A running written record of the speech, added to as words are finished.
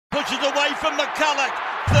pushes away from McCulloch.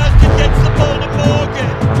 Thurston gets the ball to Morgan.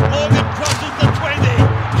 Morgan crosses the 20.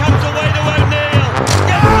 Comes away to O'Neill.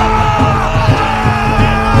 Gets the ball.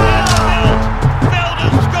 Felder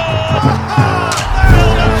scored.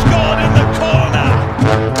 Felder scored in the corner.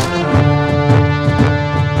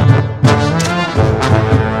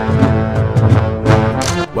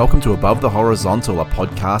 Welcome to Above the Horizontal, a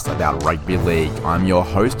podcast about rugby league. I'm your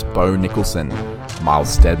host, Bo Nicholson.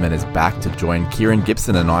 Miles Steadman is back to join Kieran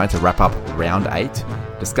Gibson and I to wrap up Round 8,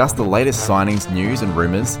 discuss the latest signings, news and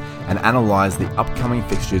rumours, and analyse the upcoming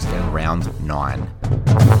fixtures in Round 9.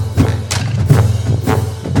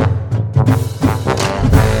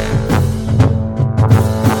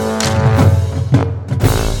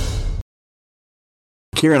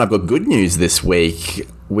 Kieran, I've got good news this week.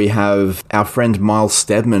 We have our friend Miles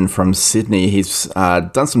Steadman from Sydney. He's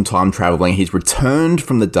done some time travelling. He's returned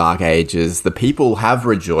from the dark ages. The people have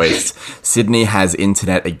rejoiced. Sydney has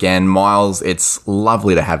internet again. Miles, it's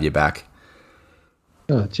lovely to have you back.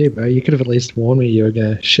 Oh, gee, bro, you could have at least warned me you were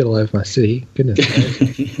going to shit all over my city. Goodness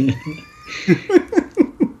sake.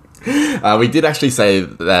 We did actually say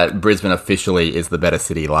that Brisbane officially is the better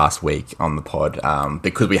city last week on the pod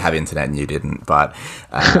because we have internet and you didn't. But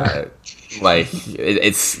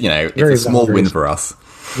it's a small win for us.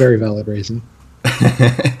 Very valid reason.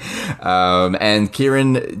 And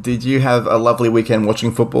Kieran, did you have a lovely weekend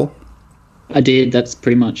watching football? I did. That's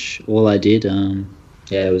pretty much all I did.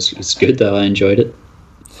 It was good though. I enjoyed it.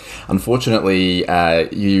 Unfortunately,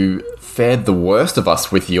 you fared the worst of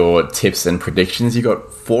us with your tips and predictions. You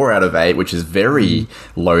got 4 out of 8, which is very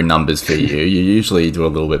low numbers for you. You usually do a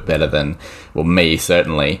little bit better than, well, me,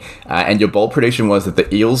 certainly. And your bold prediction was that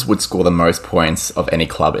the Eels would score the most points of any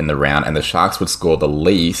club in the round and the Sharks would score the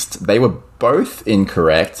least. They were both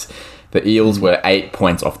incorrect. The Eels were 8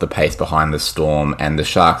 points off the pace behind the Storm, and the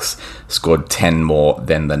Sharks scored 10 more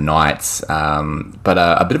than the Knights. But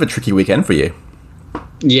a bit of a tricky weekend for you.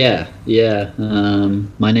 Yeah.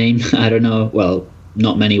 My name, I don't know. Well,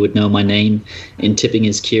 not many would know my name. In tipping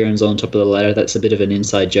is Kieran's on top of the ladder. That's a bit of an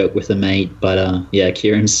inside joke with a mate. But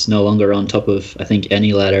Kieran's no longer on top of, I think,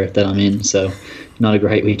 any ladder that I'm in. So not a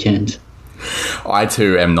great weekend. I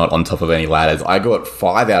too am not on top of any ladders. I got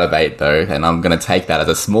 5 out of 8 though, and I'm going to take that as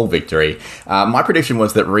a small victory. My prediction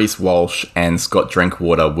was that Reece Walsh and Scott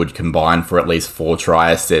Drinkwater would combine for at least 4 try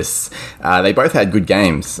assists. They both had good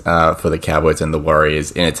games for the Cowboys and the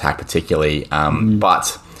Warriors in attack particularly,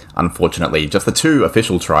 but unfortunately just the 2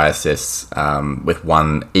 official try assists with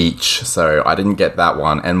 1 each, so I didn't get that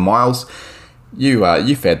one. And Miles,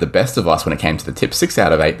 you fared the best of us when it came to the tip, 6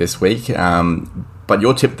 out of 8 this week. But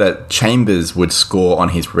your tip that Chambers would score on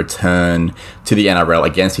his return to the NRL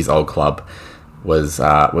against his old club was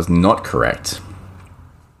not correct.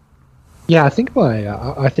 Yeah, I think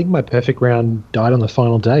my perfect round died on the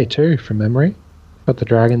final day too, from memory. Got the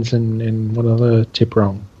Dragons and one other tip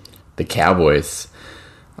wrong. The Cowboys.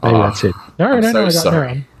 Maybe that's it. No, I got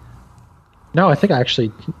sorry. No, I think I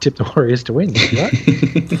actually tipped the Warriors to win. Right?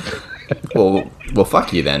 well,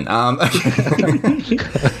 fuck you then.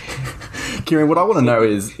 Kieran, what I want to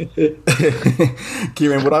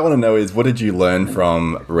know is, what did you learn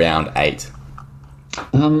from round 8?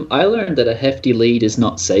 I learned that a hefty lead is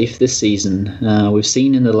not safe this season. We've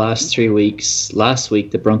seen in the last 3 weeks. Last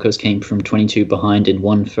week, the Broncos came from 22 behind in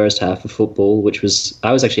one first half of football,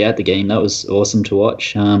 I was actually at the game. That was awesome to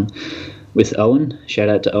watch. With Owen, shout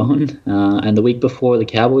out to Owen. And the week before, the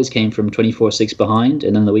Cowboys came from 24-6 behind,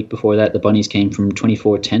 and then the week before that, the Bunnies came from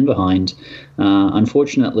 24-10 behind.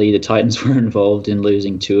 Unfortunately, the Titans were involved in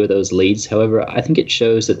losing 2 of those leads. However, I think it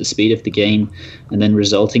shows that the speed of the game and then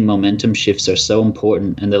resulting momentum shifts are so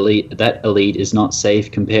important, and that a lead is not safe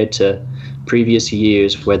compared to previous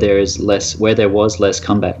years where there was less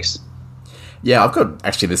comebacks. Yeah, I've got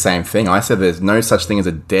actually the same thing. I said there's no such thing as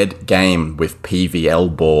a dead game with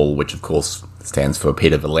PVL ball, which of course stands for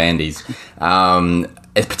Peter V'landys,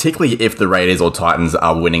 particularly if the Raiders or Titans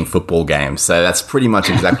are winning football games. So that's pretty much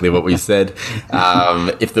exactly what we said.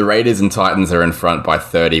 If the Raiders and Titans are in front by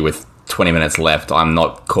 30 with 20 minutes left, I'm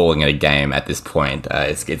not calling it a game at this point.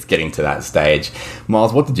 It's getting to that stage.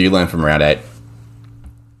 Miles, what did you learn from round 8?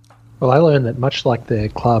 Well, I learned that much like the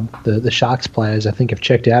club, the Sharks players, I think, have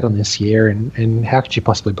checked out on this year, and how could you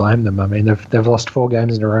possibly blame them? I mean, they've lost 4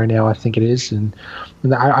 games in a row now, I think it is, and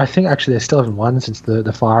I think actually they still haven't won since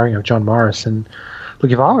the firing of John Morris. And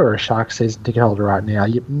look, if I were a Sharks season ticket holder right now,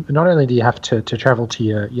 not only do you have to travel to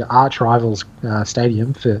your arch rivals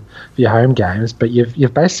stadium for your home games, but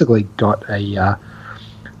you've basically got a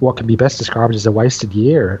what can be best described as a wasted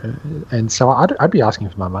year, and so I'd be asking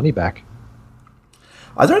for my money back.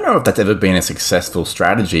 I don't know if that's ever been a successful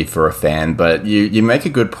strategy for a fan, but you make a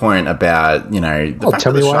good point about, the fact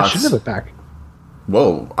tell that me the why I Sharks... should have it back.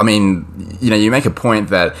 Well, I mean, you make a point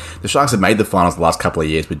that the Sharks have made the finals the last couple of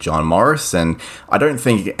years with John Morris, and I don't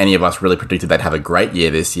think any of us really predicted they'd have a great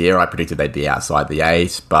year this year. I predicted they'd be outside the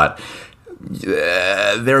 8, but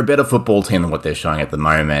they're a better football team than what they're showing at the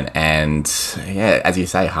moment, and yeah, as you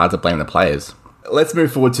say, hard to blame the players. Let's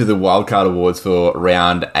move forward to the Wildcard Awards for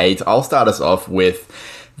round 8. I'll start us off with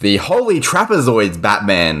the Holy Trapezoids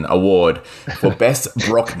Batman Award for Best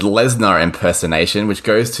Brock Lesnar Impersonation, which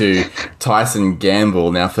goes to Tyson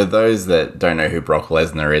Gamble. Now, for those that don't know who Brock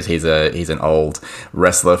Lesnar is, he's an old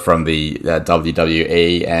wrestler from the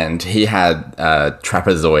WWE, and he had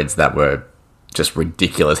trapezoids that were just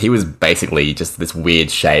ridiculous. He was basically just this weird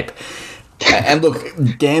shape. And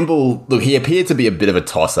look, Gamble, he appeared to be a bit of a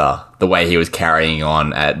tosser, the way he was carrying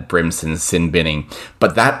on at Brimson's sin binning.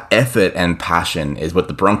 But that effort and passion is what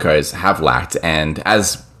the Broncos have lacked. And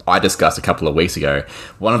as I discussed a couple of weeks ago,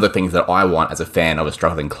 one of the things that I want as a fan of a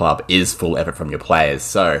struggling club is full effort from your players.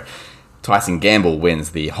 So Tyson Gamble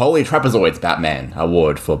wins the Holy Trapezoids Batman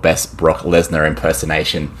Award for Best Brock Lesnar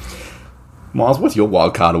Impersonation. Miles, what's your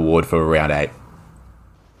wildcard award for round 8?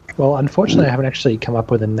 Well, unfortunately, I haven't actually come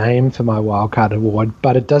up with a name for my wildcard award,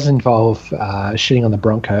 but it does involve shitting on the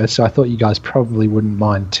Broncos, so I thought you guys probably wouldn't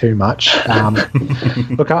mind too much.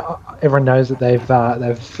 Look, everyone knows that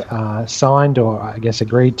they've signed, or I guess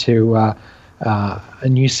agreed to, a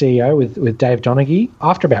new CEO with Dave Donaghy.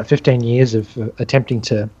 After about 15 years of attempting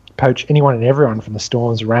to poach anyone and everyone from the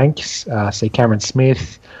Storm's ranks, say Cameron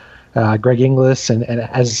Smith, Greg Inglis, and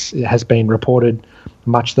as it has been reported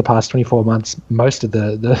much the past 24 months, most of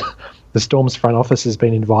the Storm's front office has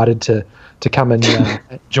been invited to come and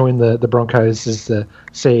join the Broncos as the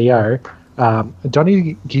CEO.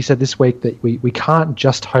 Donaghy said this week that we can't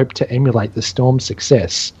just hope to emulate the Storm's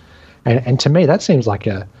success. And to me, that seems like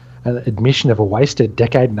an admission of a wasted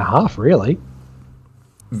decade and a half, really.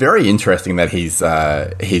 Very interesting that he's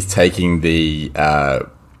taking the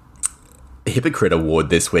Hypocrite Award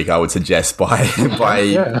this week, I would suggest, by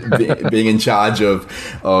being in charge of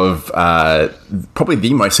probably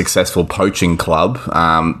the most successful poaching club.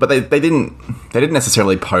 But they didn't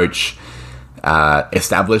necessarily poach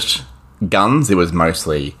established guns. It was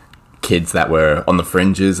mostly kids that were on the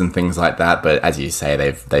fringes and things like that. But as you say,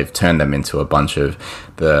 they've turned them into a bunch of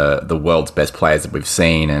the world's best players that we've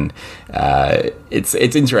seen. And it's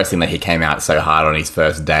interesting that he came out so hard on his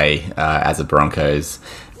first day as a Broncos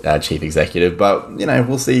chief executive, but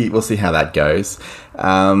we'll see how that goes.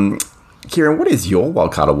 Kieran, what is your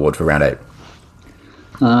wildcard award for round 8?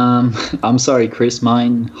 I'm sorry, Chris.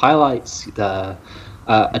 Mine highlights a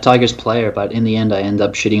Tigers player, but in the end, I end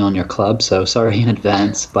up shitting on your club. So sorry in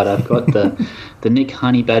advance. But I've got the Nick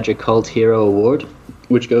Honeybadger Cult Hero Award,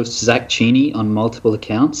 which goes to Zach Cheney on multiple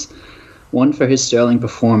accounts. 1 for his sterling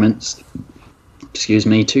performance.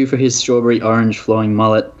 2 for his strawberry orange flowing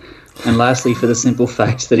mullet. And lastly, for the simple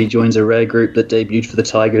fact that he joins a rare group that debuted for the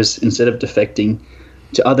Tigers instead of defecting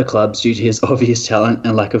to other clubs due to his obvious talent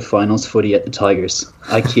and lack of finals footy at the Tigers.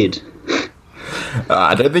 I kid.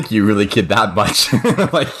 I don't think you really kid that much.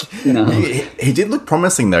 He did look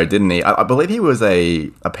promising though, didn't he? I believe he was a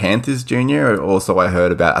Panthers junior. Also, I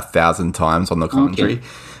heard about 1,000 times on the commentary.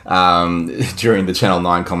 Okay. During the Channel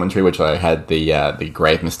 9 commentary, which I had the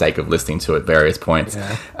grave mistake of listening to at various points.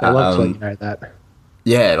 Yeah, I'd love to let you know that.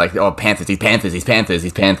 Yeah, Panthers, he's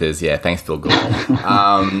Panthers. Yeah, thanks, Phil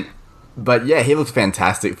Gould. But yeah, he looks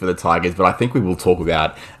fantastic for the Tigers, but I think we will talk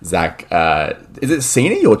about Zach. Is it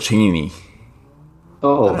Cheney or Cheney?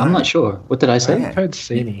 Oh, I'm not sure. What did I say? I've heard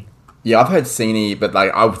Cheney. Yeah, I've heard Cheney, but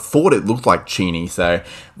I thought it looked like Cheney, so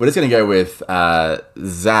we're just going to go with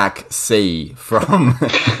Zach C from...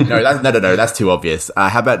 No, that's too obvious.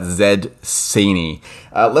 How about Zed Cheney?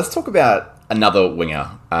 Let's talk about another winger.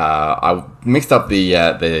 I mixed up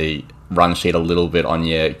the run sheet a little bit on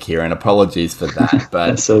you, Kieran. Apologies for that,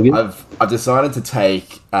 but so good. I've decided to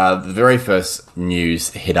take the very first news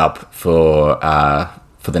hit up for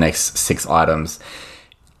the next 6 items.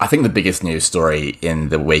 I think the biggest news story in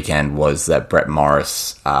the weekend was that Brett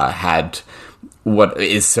Morris had what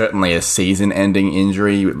is certainly a season-ending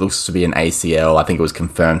injury. It looks to be an ACL. I think it was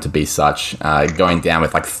confirmed to be such, going down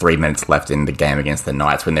with 3 minutes left in the game against the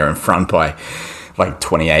Knights when they're in front by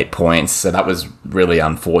 28 points. So that was really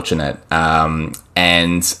unfortunate. And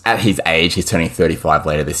at his age, he's turning 35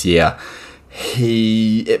 later this year.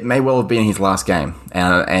 It may well have been his last game.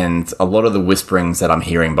 And a lot of the whisperings that I'm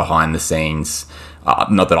hearing behind the scenes,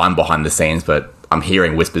 not that I'm behind the scenes, but I'm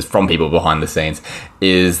hearing whispers from people behind the scenes,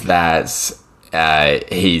 is that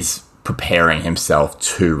he's preparing himself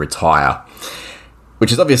to retire.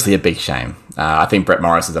 which is obviously a big shame. I think Brett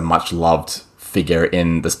Morris is a much loved figure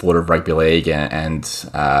in the sport of rugby league, and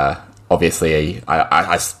obviously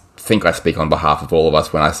I think I speak on behalf of all of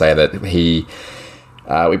us when I say that we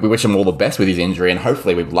wish him all the best with his injury, and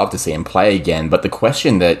hopefully we'd love to see him play again. But the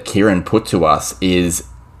question that Kieran put to us is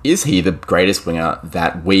he the greatest winger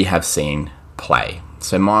that we have seen play?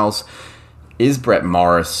 So, Miles, is Brett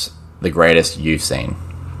Morris the greatest you've seen?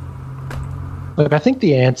 Look, I think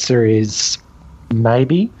the answer is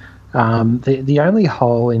maybe. The only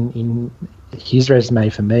hole in his resume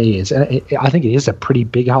for me is, and I think it is a pretty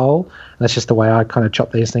big hole, that's just the way I kind of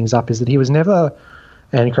chop these things up, is that he was never,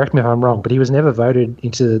 and correct me if I'm wrong, but he was never voted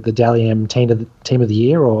into the Dally M team of the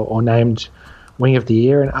year or named wing of the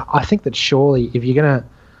year. And I think that surely if you're going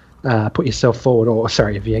to put yourself forward,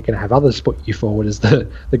 if you're going to have others put you forward as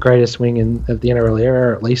the greatest wing of the NRL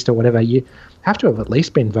era, at least, or whatever, you have to have at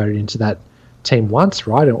least been voted into that team once,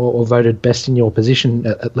 right? Or voted best in your position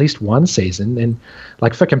at least one season. And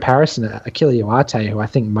like, for comparison, Akili Iwate, who I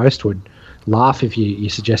think most would laugh if you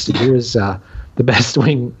suggested he was the best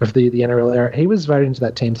wing of the NRL era, he was voted into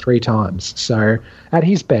that team 3 times. So at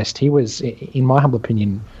his best, he was, in my humble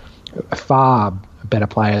opinion, a far better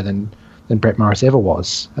player than Brett Morris ever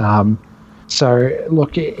was. So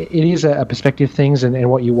look, it is a perspective things and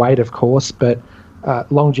what you weight, of course, but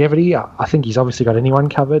longevity, I think he's obviously got anyone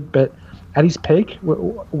covered, but at his peak,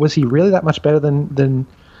 was he really that much better than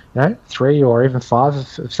 3 or even 5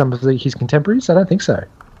 of some of his contemporaries? I don't think so.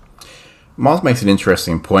 Miles makes an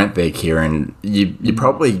interesting point there, Kieran. You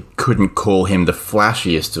probably couldn't call him the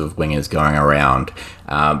flashiest of wingers going around,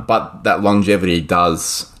 but that longevity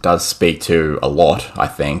does speak to a lot, I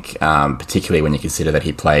think, particularly when you consider that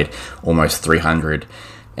he played almost 300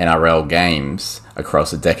 NRL games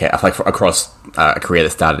across a decade, across a career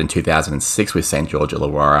that started in 2006 with St. George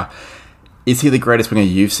Illawarra. Is he the greatest winger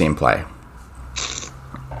you've seen play?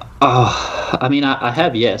 Oh, I mean, I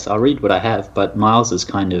have, yes. I'll read what I have, but Miles has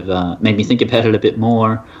kind of made me think about it a bit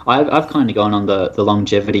more. I've kind of gone on the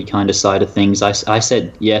longevity kind of side of things. I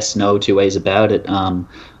said yes, no, 2 ways about it.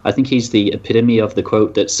 I think he's the epitome of the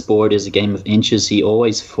quote that sport is a game of inches. He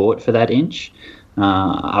always fought for that inch.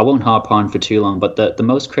 I won't harp on for too long, but the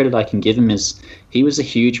most credit I can give him is he was a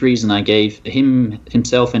huge reason I gave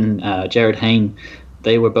himself and Jared Hayne.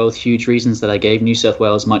 They were both huge reasons that I gave New South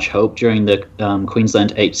Wales much hope during the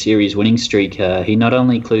Queensland 8 series winning streak. He not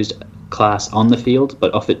only closed class on the field,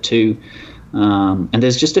 but off it too. And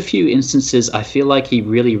there's just a few instances I feel like he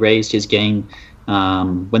really raised his game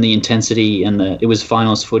when the intensity and it was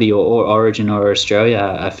finals footy or Origin or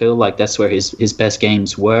Australia. I feel like that's where his best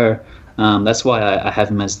games were. That's why I have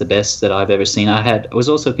him as the best that I've ever seen. I was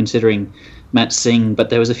also considering Matt Singh, but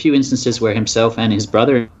there was a few instances where himself and his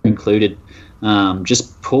brother included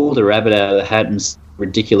just pulled a rabbit out of the hat and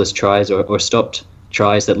ridiculous tries or stopped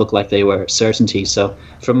tries that looked like they were certainty. So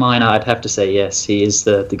from mine, I'd have to say yes, he is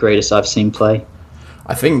the greatest I've seen play.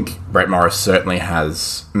 I think Brett Morris certainly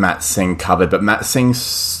has Matt Singh covered, but Matt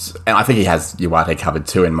Singh's, and I think he has Iwate covered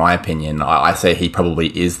too, in my opinion. I say he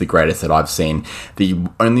probably is the greatest that I've seen. The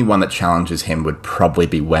only one that challenges him would probably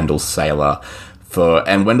be Wendell Sailor.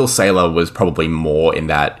 And Wendell Sailor was probably more in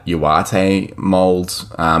that Iwate mould,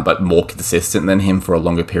 but more consistent than him for a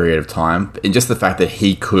longer period of time. And just the fact that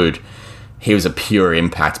he was a pure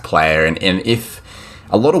impact player. And if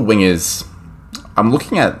a lot of wingers, I'm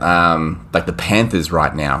looking at like the Panthers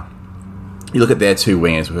right now. You look at their 2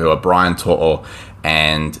 wingers who are Brian To'o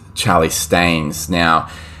and Charlie Staines. Now,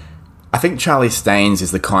 I think Charlie Staines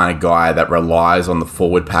is the kind of guy that relies on the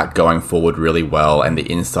forward pack going forward really well and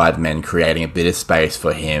the inside men creating a bit of space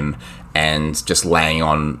for him and just laying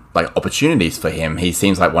on like opportunities for him. He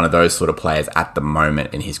seems like one of those sort of players at the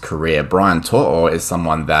moment in his career. Brian To'o is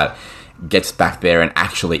someone that gets back there and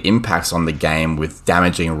actually impacts on the game with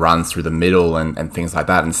damaging runs through the middle and things like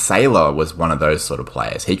that. And Sailor was one of those sort of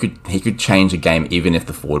players. He could change a game even if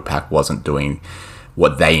the forward pack wasn't doing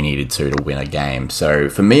what they needed to win a game. So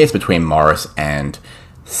for me, it's between Morris and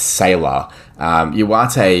Sailor.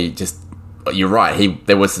 Iwate, just, you're right,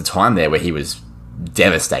 there was a time there where he was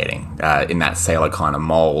devastating in that Sailor kind of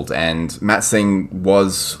mould. And Matt Singh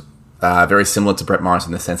was very similar to Brett Morris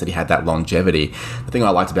in the sense that he had that longevity. The thing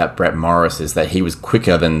I liked about Brett Morris is that he was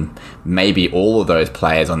quicker than maybe all of those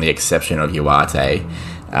players on the exception of Iwate.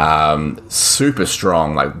 Super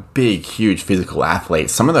strong, like big, huge physical athlete.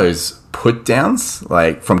 Some of those put downs,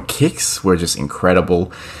 like from kicks, were just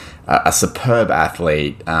incredible. A superb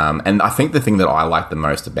athlete. And I think the thing that I like the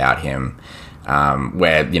most about him,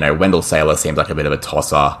 where, Wendell Sailor seems like a bit of a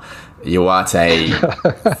tosser.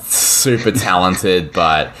 Iwate, super talented,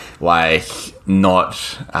 but like not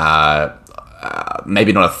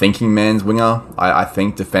maybe not a thinking man's winger. I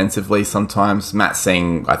think defensively sometimes. Matt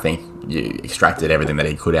Singh, I think you extracted everything that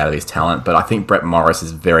he could out of his talent, but I think Brett Morris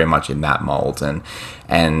is very much in that mould and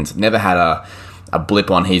never had a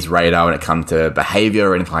blip on his radar when it comes to behaviour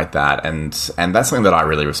or anything like that, and that's something that I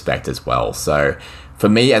really respect as well. So for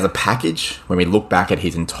me, as a package, when we look back at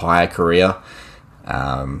his entire career,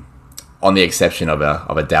 on the exception of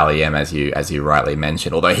a Dally M, as you rightly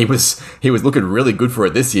mentioned, although he was looking really good for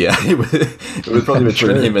it this year. It was probably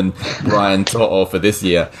between him and Brian To'o for this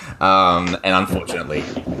year, and unfortunately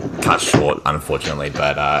cut short.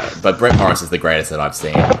 But Brett Morris is the greatest that I've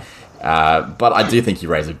seen. But I do think you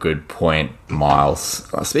raise a good point, Miles.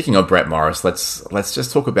 Speaking of Brett Morris, let's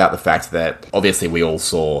just talk about the fact that obviously we all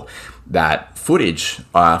saw that footage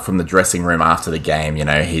from the dressing room after the game. You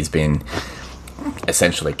know, he's been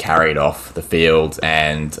essentially carried off the field,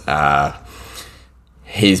 and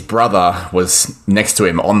his brother was next to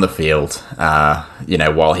him on the field,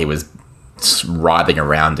 while he was writhing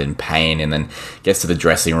around in pain, and then gets to the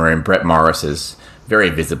dressing room. Brett Morris is very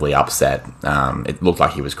visibly upset. It looked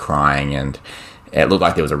like he was crying, and it looked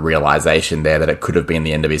like there was a realization there that it could have been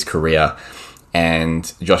the end of his career.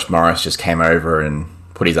 And Josh Morris just came over and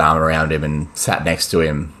put his arm around him and sat next to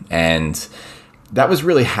him, and that was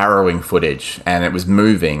really harrowing footage, and it was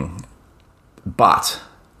moving. But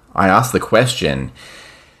I asked the question,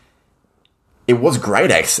 it was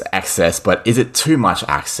great access, but is it too much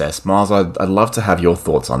access? Miles, I'd love to have your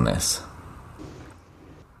thoughts on this.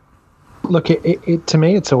 Look, it to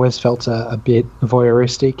me, it's always felt a bit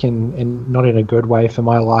voyeuristic and not in a good way for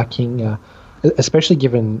my liking, especially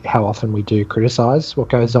given how often we do criticise what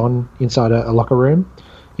goes on inside a locker room,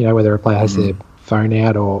 whether a player has their phone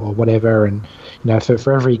out or whatever, and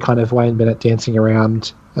for every kind of Wayne Bennett dancing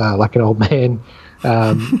around like an old man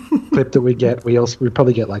clip that we get, we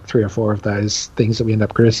probably get like 3 or 4 of those things that we end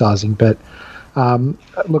up criticising. But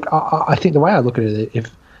look, I think the way I look at it, if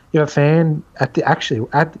a fan at the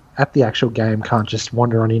actual game can't just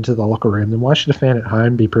wander on into the locker room, then why should a fan at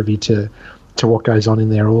home be privy to what goes on in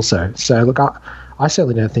there also? So look, I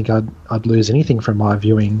certainly don't think I'd lose anything from my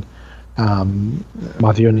viewing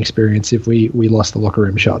experience if we lost the locker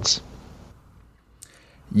room shots.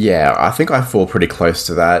 Yeah, I think I fall pretty close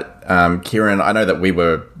to that. Kieran, I know that we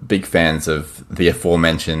were big fans of the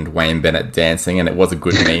aforementioned Wayne Bennett dancing, and it was a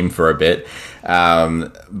good meme for a bit.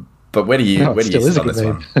 But where do you sit on this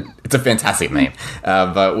one? It's a fantastic meme.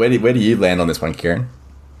 But where do you land on this one, Kieran?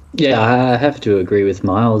 Yeah, I have to agree with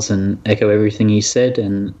Miles and echo everything he said.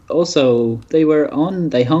 And also, they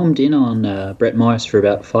homed in on Brett Morris for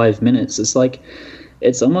about 5 minutes.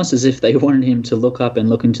 It's almost as if they wanted him to look up and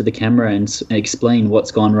look into the camera and explain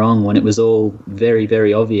what's gone wrong when it was all very,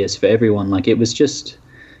 very obvious for everyone. Like, it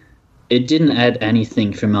didn't add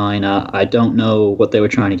anything for mine. I don't know what they were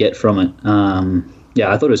trying to get from it.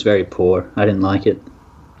 I thought it was very poor. I didn't like it.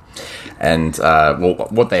 And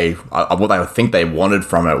what they think they wanted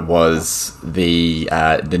from it was the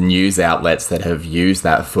news outlets that have used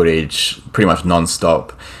that footage pretty much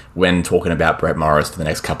non-stop when talking about Brett Morris for the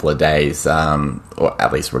next couple of days, or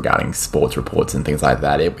at least regarding sports reports and things like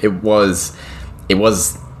that. It was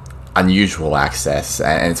unusual access,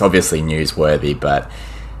 and it's obviously newsworthy, but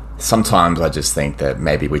sometimes I just think that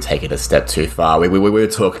maybe we take it a step too far. We were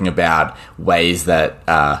talking about ways that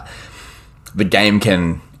the game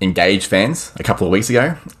can engage fans a couple of weeks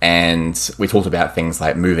ago, and we talked about things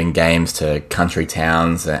like moving games to country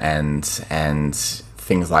towns and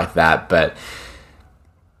things like that, but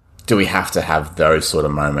do we have to have those sort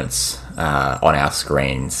of moments on our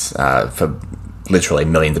screens for literally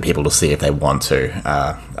millions of people to see if they want to?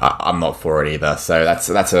 I'm not for it either. So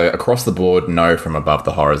that's a across the board no from above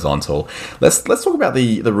the horizontal. Let's talk about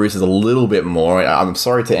the Roosters a little bit more. I'm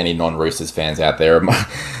sorry to any non-Roosters fans out there.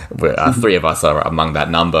 3 of us are among that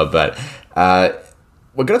number, but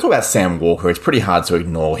we're going to talk about Sam Walker. It's pretty hard to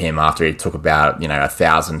ignore him after he took about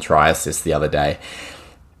 1,000 try assists the other day.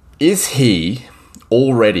 Is he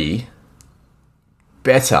already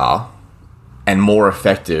better and more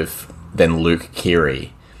effective than Luke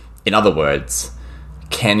Keary? In other words,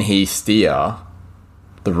 can he steer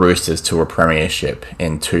the Roosters to a premiership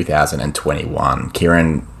in 2021?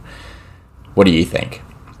 Kieran, what do you think?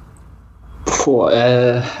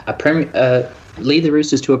 Lead the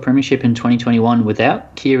Roosters to a premiership in 2021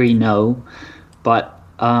 without Keary, no. But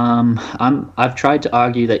I've tried to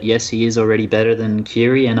argue that yes, he is already better than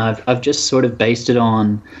Keary, and I've just sort of based it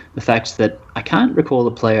on the fact that I can't recall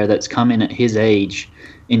a player that's come in at his age,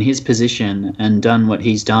 in his position, and done what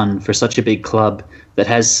he's done for such a big club that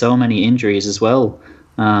has so many injuries as well.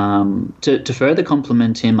 To further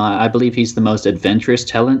compliment him, I believe he's the most adventurous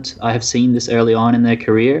talent I have seen this early on in their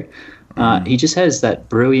career. He just has that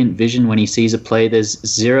brilliant vision when he sees a play. There's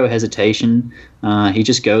zero hesitation. He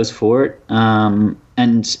just goes for it.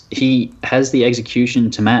 And he has the execution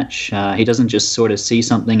to match. He doesn't just sort of see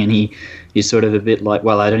something and he's sort of a bit like,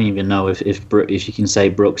 well, I don't even know if you can say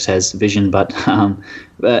Brooks has vision, but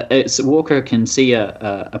Walker can see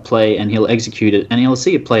a play and he'll execute it, and he'll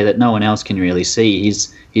see a play that no one else can really see.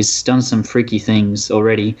 He's done some freaky things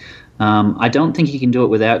already. I don't think he can do it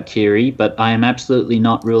without Keary, but I am absolutely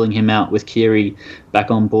not ruling him out with Keary back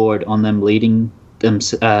on board on them leading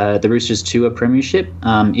the Roosters to a premiership,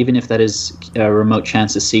 even if that is a remote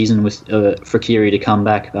chance this season for Keary to come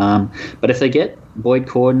back. But if they get Boyd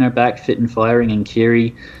Cordner back fit and firing and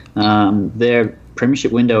Keary, their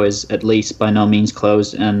premiership window is at least by no means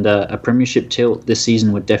closed, and a premiership tilt this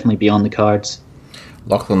season would definitely be on the cards.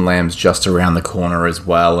 Lachlan Lamb's just around the corner as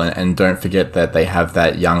well, and don't forget that they have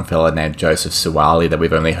that young fella named Joseph Suwali that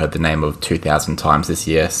we've only heard the name of 2,000 times this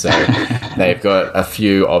year, so they've got a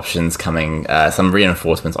few options coming, some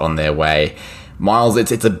reinforcements on their way. Miles,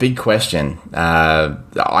 it's a big question.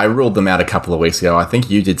 I ruled them out a couple of weeks ago. I think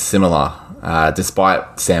you did similar,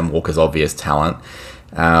 despite Sam Walker's obvious talent.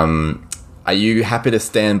 Are you happy to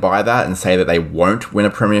stand by that and say that they won't win a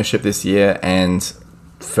premiership this year? And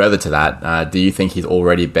further to that, do you think he's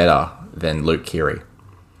already better than Luke Keary?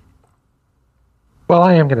 Well,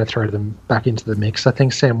 I am going to throw them back into the mix. I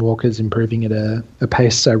think Sam Walker's improving at a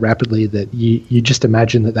pace so rapidly that you just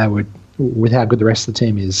imagine that they would, with how good the rest of the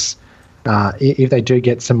team is, if they do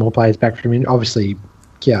get some more players back from injury, obviously,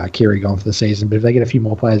 Keary gone for the season, but if they get a few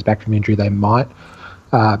more players back from injury, they might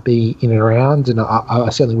be in and around, and I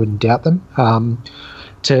certainly wouldn't doubt them.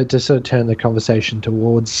 To sort of turn the conversation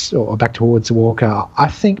towards or back towards Walker, I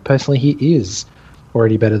think personally he is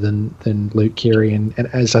already better than Luke Keary, and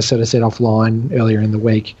as I sort of said offline earlier in the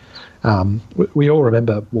week, we all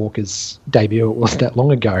remember Walker's debut. It wasn't that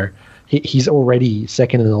long ago. He's already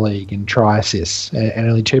second in the league in try assists and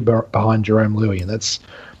only two behind Jerome Louis, and that's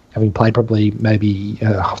having played probably maybe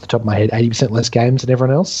off the top of my head 80% less games than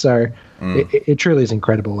everyone else. So it truly is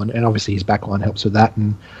incredible, and obviously his backline helps with that.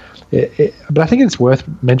 And but I think it's worth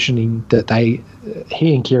mentioning that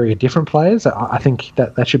he and Keary are different players. I think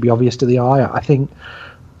that should be obvious to the eye. I think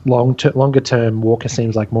longer term, Walker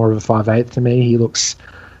seems like more of a 5'8" to me. He looks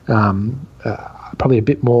probably a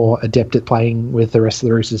bit more adept at playing with the rest of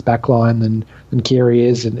the Roosters backline than Keary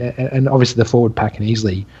is, and obviously the forward pack can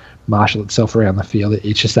easily marshal itself around the field.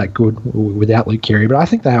 It's just that good without Luke Keary. But I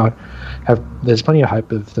think there's plenty of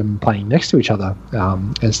hope of them playing next to each other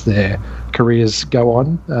as their careers go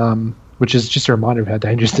on, which is just a reminder of how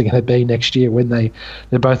dangerous they're going to be next year when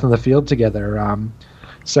they're both on the field together.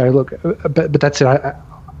 So look, but that's it.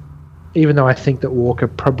 Even though I think that Walker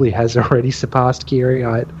probably has already surpassed Keary,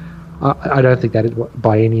 I don't think that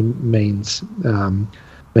by any means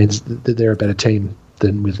means that they're a better team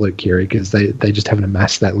than with Luke Keary, because they just haven't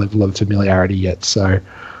amassed that level of familiarity yet. So,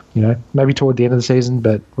 maybe toward the end of the season,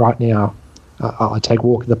 but right now, I take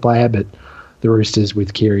Walker the player, but the Roosters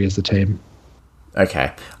with Keary as the team.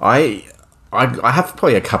 Okay. I have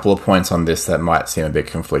probably a couple of points on this that might seem a bit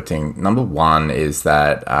conflicting. Number one is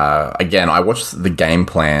that, again, I watched the game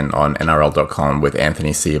plan on NRL.com with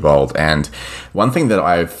Anthony Seibold, and one thing that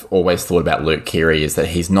I've always thought about Luke Keary is that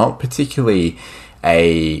he's not particularly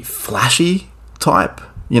a flashy type.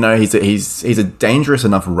 He's a dangerous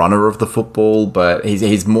enough runner of the football, but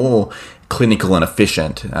he's more clinical and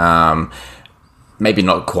efficient. Maybe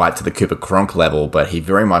not quite to the Cooper Cronk level, but he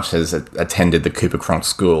very much has attended the Cooper Cronk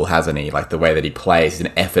school, hasn't he? Like the way that he plays, he's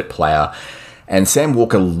an effort player. And Sam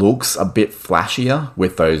Walker looks a bit flashier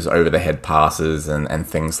with those over-the-head passes and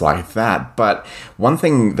things like that. But one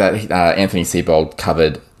thing that Anthony Seibold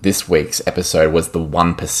covered this week's episode was the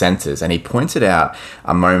 1%ers, and he pointed out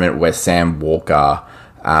a moment where Sam Walker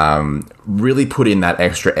really put in that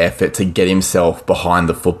extra effort to get himself behind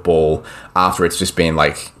the football after it's just been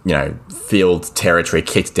field territory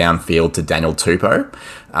kicked downfield to Daniel Tupou.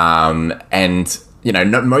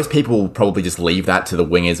 Most people probably just leave that to the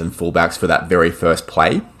wingers and fullbacks for that very first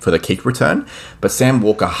play for the kick return. But Sam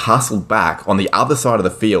Walker hustled back on the other side of the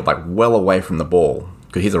field, well away from the ball,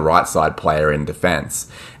 because he's a right side player in defence,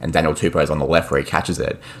 and Daniel Tupou's on the left where he catches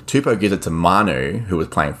it. Tupou gives it to Manu, who was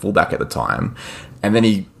playing fullback at the time, and then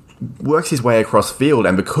he works his way across field,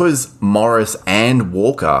 and because Morris and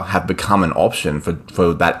Walker have become an option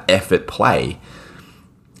for that effort play,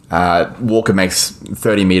 Walker makes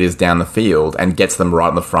 30 metres down the field and gets them right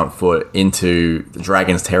on the front foot into the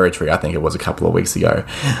Dragons' territory, I think it was a couple of weeks ago.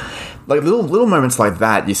 Little moments like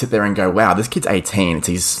that, you sit there and go, wow, this kid's 18. It's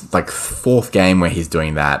his fourth game where he's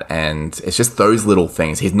doing that, and it's just those little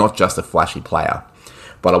things. He's not just a flashy player.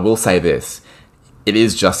 But I will say this, it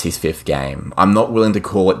is just his 5th game. I'm not willing to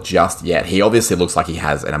call it just yet. He obviously looks like he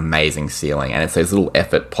has an amazing ceiling, and it's those little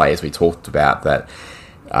effort plays we talked about that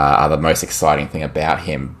are the most exciting thing about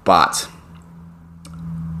him. But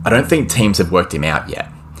I don't think teams have worked him out yet.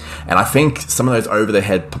 And I think some of those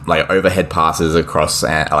overhead passes across,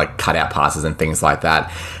 like cutout passes and things like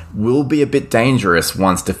that, will be a bit dangerous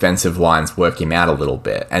once defensive lines work him out a little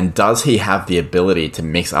bit. And does he have the ability to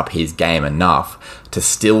mix up his game enough to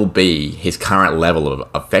still be his current level of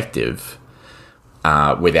effective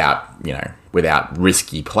without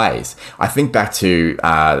risky plays? I think back to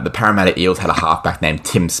the Parramatta Eels had a halfback named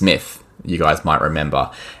Tim Smith, you guys might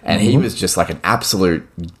remember, and he was just like an absolute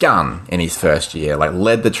gun in his first year, like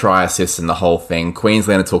led the try assists and the whole thing.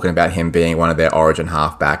 Queensland are talking about him being one of their origin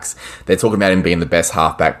halfbacks. They're talking about him being the best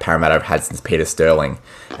halfback Parramatta have had since Peter Sterling,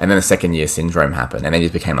 and then the second year syndrome happened, and then he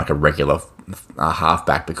just became like a regular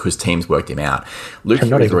halfback because teams worked him out. Luke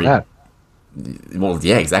not even that. Well,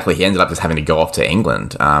 yeah, exactly. He ended up just having to go off to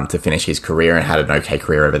England to finish his career and had an okay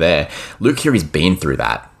career over there. Luke Keary's been through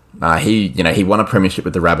that. He won a premiership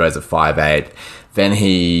with the Rabbitohs at 5'8". Then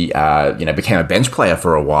he became a bench player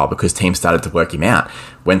for a while because teams started to work him out.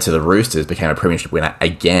 Went to the Roosters, became a premiership winner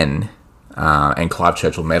again, and Clive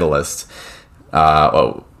Churchill medalist.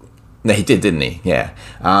 No, he did, didn't he? Yeah.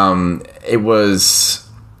 It was.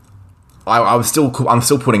 I'm still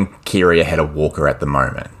putting Keary ahead of Walker at the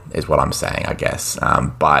moment, is what I'm saying, I guess.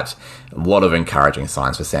 But a lot of encouraging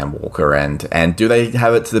signs for Sam Walker, and do they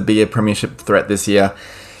have it to be a premiership threat this year?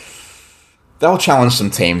 They'll challenge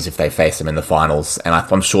some teams if they face them in the finals, and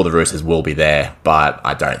I'm sure the Roosters will be there, but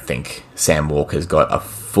I don't think Sam Walker's got a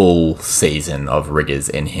full season of rigours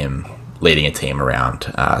in him leading a team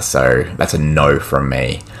around. So that's a no from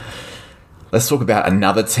me. Let's talk about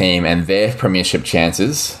another team and their premiership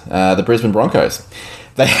chances, the Brisbane Broncos.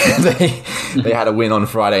 They had a win on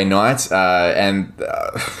Friday night, and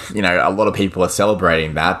a lot of people are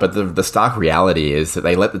celebrating that. But the stark reality is that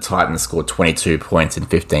they let the Titans score 22 points in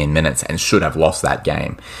 15 minutes and should have lost that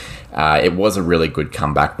game. It was a really good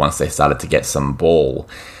comeback once they started to get some ball.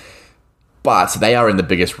 But they are in the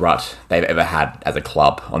biggest rut they've ever had as a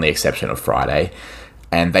club, on the exception of Friday.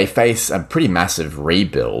 And they face a pretty massive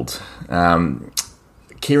rebuild.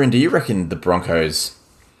 Kieran, do you reckon the Broncos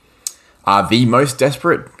are the most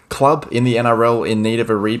desperate club in the NRL in need of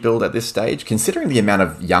a rebuild at this stage, considering the amount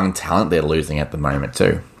of young talent they're losing at the moment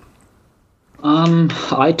too?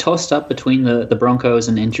 I tossed up between the Broncos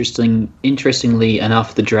and interestingly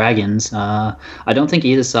enough, the Dragons. I don't think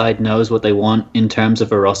either side knows what they want in terms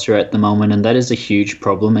of a roster at the moment, and that is a huge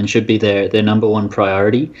problem and should be their number one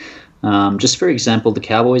priority. Just for example, the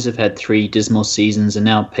Cowboys have had 3 dismal seasons, and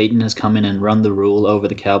now Peyton has come in and run the rule over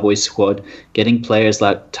the Cowboys squad, getting players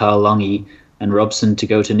like Taulagi and Robson to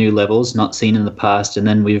go to new levels not seen in the past. And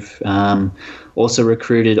then we've also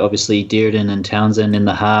recruited, obviously, Dearden and Townsend in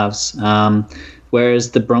the halves.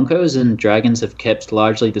 Whereas the Broncos and Dragons have kept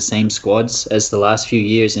largely the same squads as the last few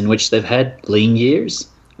years, in which they've had lean years.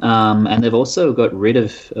 And they've also got rid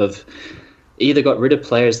of either got rid of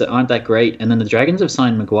players that aren't that great, and then the Dragons have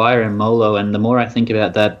signed Maguire and Molo, and the more I think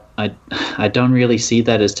about that, I don't really see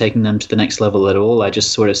that as taking them to the next level at all. I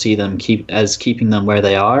just sort of see them keeping them where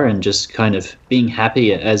they are and just kind of being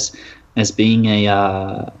happy as being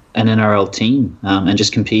an NRL team and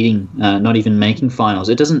just competing, not even making finals.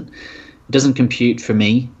 It doesn't compute for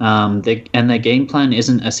me. Their game plan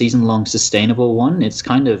isn't a season-long sustainable one. It's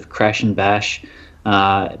kind of crash and bash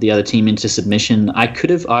the other team into submission. I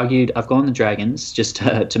could have argued, I've gone the Dragons, just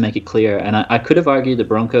to make it clear, and I could have argued the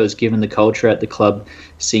Broncos, given the culture at the club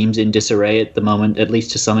seems in disarray at the moment, at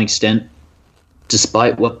least to some extent,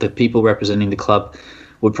 despite what the people representing the club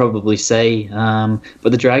would probably say.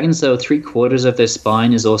 But the Dragons, though, 3/4 of their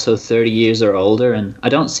spine is also 30 years or older, and I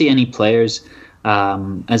don't see any players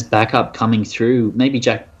as backup coming through. Maybe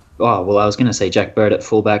I was going to say Jack Bird at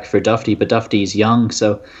fullback for Dufty, but Dufty's young,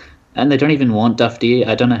 so... And they don't even want Dufty.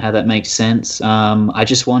 I don't know how that makes sense. I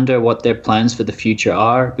just wonder what their plans for the future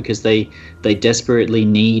are, because they desperately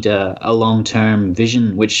need a long-term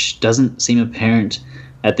vision, which doesn't seem apparent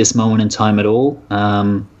at this moment in time at all.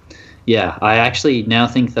 I actually now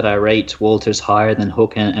think that I rate Walters higher than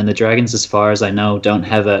Hook, and the Dragons, as far as I know, don't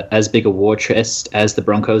have as big a war chest as the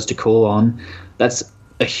Broncos to call on. That's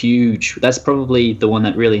probably the one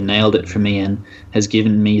that really nailed it for me and has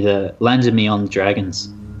landed me on the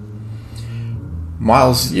Dragons.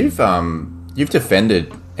 Miles, you've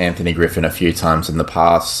defended Anthony Griffin a few times in the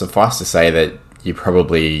past. Suffice to say that you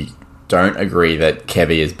probably don't agree that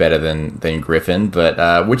Kevy is better than Griffin,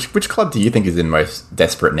 but which club do you think is in most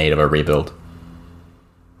desperate need of a rebuild?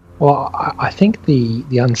 Well, I think the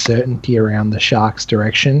uncertainty around the Sharks'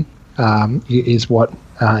 direction is what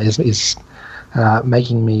is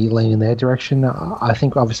making me lean in their direction. I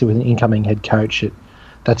think obviously with an incoming head coach,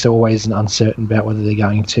 that's always an uncertain about whether they're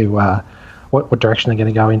going to what direction they're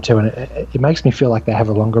going to go into, and it makes me feel like they have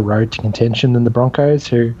a longer road to contention than the Broncos,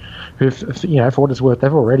 who for what it's worth,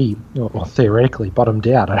 they've already, or theoretically, bottomed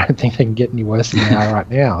out. I don't think they can get any worse than they are right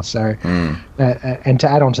now. So, and to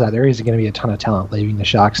add on to that, there is going to be a ton of talent leaving the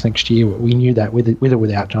Sharks next year. We knew that with or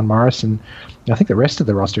without John Morris, and I think the rest of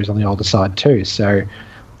the roster is on the older side too. So,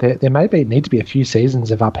 there may need to be a few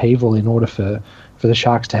seasons of upheaval in order for the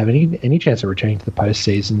Sharks to have any chance of returning to the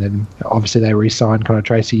postseason. Then obviously they re-signed Connor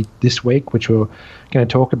Tracy this week, which we're going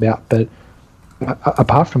to talk about. But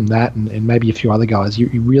apart from that, and maybe a few other guys, you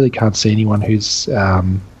really can't see anyone who's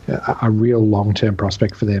a real long-term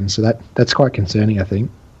prospect for them. So that's quite concerning, I think.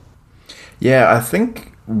 Yeah, I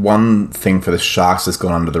think one thing for the Sharks that's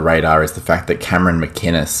gone under the radar is the fact that Cameron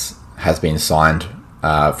McInnes has been signed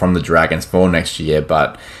from the Dragons for next year,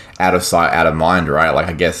 but out of sight, out of mind, right? Like,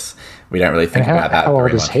 I guess we don't really think about that. How old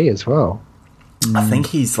very is much. he as well? I think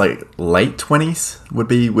he's like late 20s would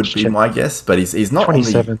be my guess, but he's not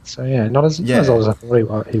 27. So yeah, not as old as I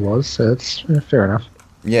thought he was. So it's fair enough.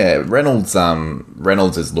 Yeah, Reynolds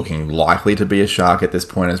is looking likely to be a Shark at this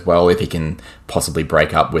point as well, if he can possibly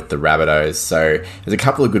break up with the Rabbitohs. So there's a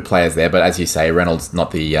couple of good players there, but as you say, Reynolds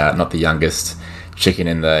not the youngest chicken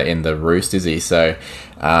in the roost, is he? So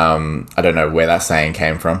I don't know where that saying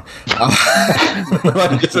came from.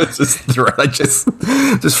 just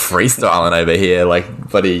freestyling over here, like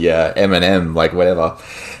bloody Eminem, like whatever.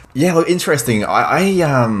 Yeah, look, interesting.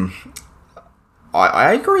 I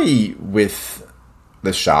agree with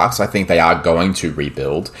the Sharks. I think they are going to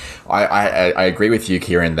rebuild. I agree with you,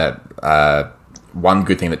 Kieran, that one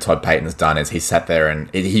good thing that Todd Payton's done is he sat there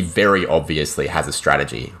and he very obviously has a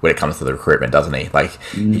strategy when it comes to the recruitment, doesn't he? Like,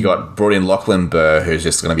 he brought in Lachlan Burr, who's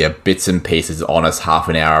just going to be a bits and pieces, honest, half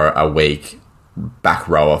an hour a week back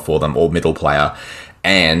rower for them, or middle player.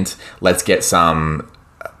 And let's get some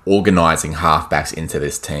organising halfbacks into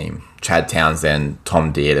this team. Chad Townsend,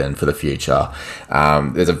 Tom Dearden for the future.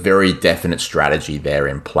 There's a very definite strategy there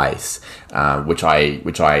in place, which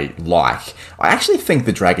I like. I actually think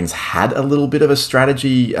the Dragons had a little bit of a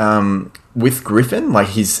strategy with Griffin. Like,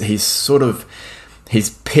 he's picked,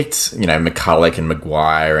 McCulloch and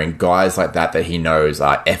Maguire and guys like that he knows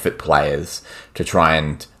are effort players to try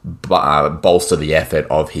and bolster the effort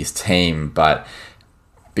of his team, but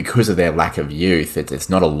because of their lack of youth, it's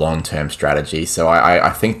not a long-term strategy. So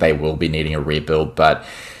I think they will be needing a rebuild. But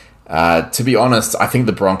to be honest, I think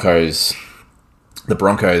the Broncos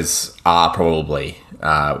are probably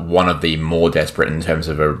one of the more desperate in terms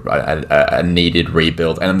of a needed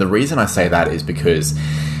rebuild. And the reason I say that is because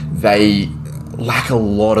they lack a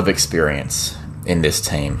lot of experience in this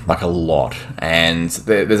team, like a lot. And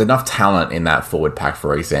there's enough talent in that forward pack,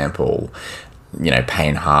 for example.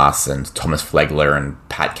 Payne Haas and Thomas Flegler and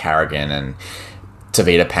Pat Carrigan and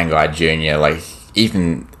Tavita Pangai Jr., like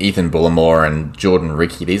Ethan Bullimore and Jordan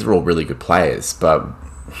Ricky. These are all really good players, but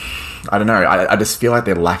I don't know. I just feel like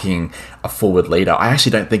they're lacking a forward leader. I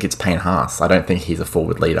actually don't think it's Payne Haas. I don't think he's a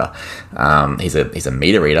forward leader. He's a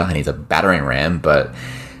meter reader and he's a battering ram, but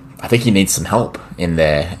I think he needs some help in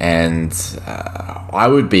there. And I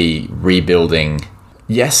would be rebuilding.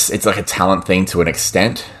 Yes, it's like a talent thing to an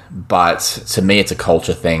extent, but to me, it's a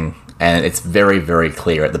culture thing, and it's very, very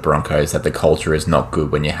clear at the Broncos that the culture is not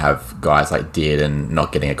good when you have guys like Dearden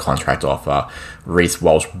not getting a contract offer, Reece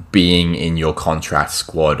Walsh being in your contract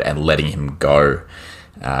squad and letting him go.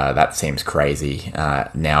 That seems crazy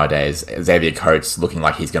nowadays. Xavier Coates looking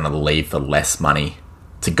like he's going to leave for less money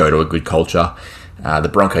to go to a good culture. The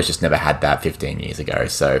Broncos just never had that 15 years ago.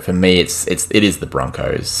 So for me, it is the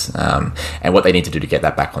Broncos, and what they need to do to get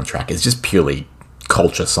that back on track is just purely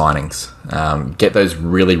culture signings. Get those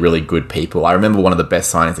really, really good people. I remember one of the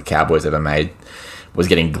best signings the Cowboys ever made was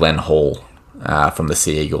getting Glenn Hall from the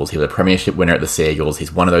Sea Eagles. He was a premiership winner at the Sea Eagles.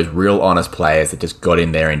 He's one of those real honest players that just got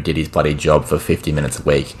in there and did his bloody job for 50 minutes a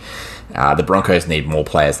week. The Broncos need more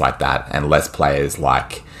players like that and less players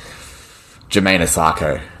like Jermaine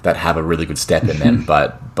Asako that have a really good step in them,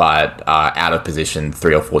 but out of position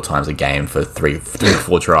 3 or 4 times a game for three or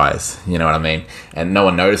 4 tries. You know what I mean? And no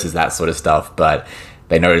one notices that sort of stuff, but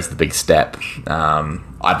they notice the big step.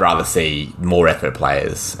 I'd rather see more effort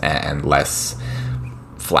players and less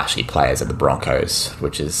flashy players at the Broncos,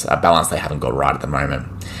 which is a balance they haven't got right at the moment.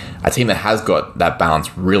 A team that has got that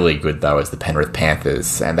balance really good, though, is the Penrith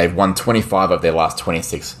Panthers, and they've won 25 of their last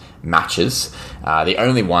 26 matches. The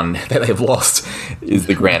only one that they've lost is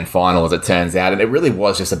the grand final, as it turns out, and it really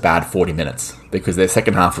was just a bad 40 minutes because their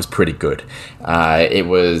second half was pretty good. It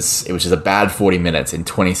was just a bad 40 minutes in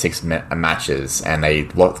 26 matches, and they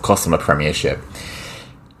cost them a premiership.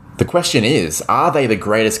 The question is, are they the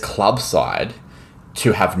greatest club side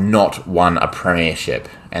to have not won a premiership?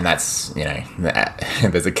 And that's,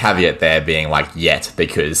 there's a caveat there being like yet,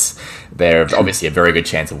 because they're obviously a very good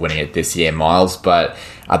chance of winning it this year, Miles, but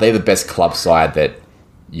are they the best club side that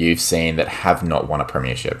you've seen that have not won a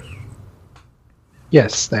premiership?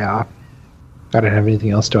 Yes, they are. I don't have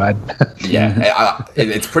anything else to add. Yeah,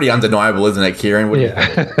 it's pretty undeniable, isn't it, Kieran? What do you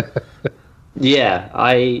think? Yeah,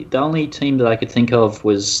 the only team that I could think of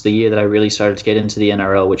was the year that I really started to get into the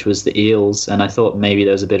NRL, which was the Eels, and I thought maybe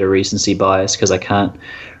there was a bit of recency bias because I can't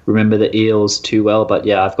remember the Eels too well, but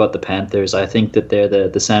yeah, I've got the Panthers. I think that they're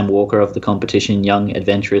the Sam Walker of the competition, young,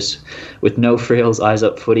 adventurous, with no frills, eyes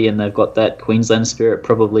up footy, and they've got that Queensland spirit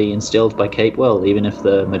probably instilled by Capewell, even if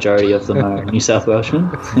the majority of them are New South Welshmen.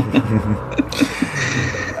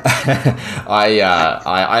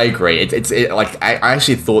 I agree. It's like I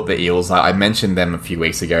actually thought the Eels. I mentioned them a few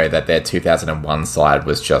weeks ago that their 2001 side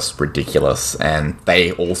was just ridiculous, and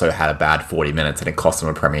they also had a bad 40 minutes, and it cost them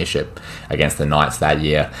a premiership against the Knights that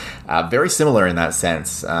year. Very similar in that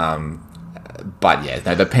sense. But yeah,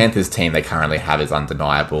 no, the Panthers team they currently have is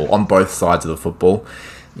undeniable on both sides of the football.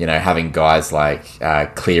 Having guys like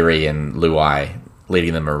Cleary and Luai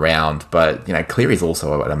leading them around, but Cleary's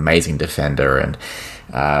also an amazing defender, and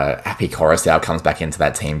Happy Coruscant comes back into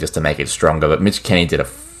that team just to make it stronger. But Mitch Kenny did a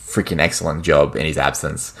freaking excellent job in his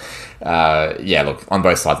absence. Look, on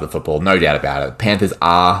both sides of the football, no doubt about it. Panthers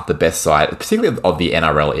are the best side, particularly of the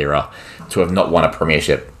NRL era, to have not won a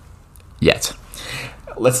premiership yet.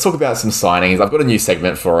 Let's talk about some signings. I've got a new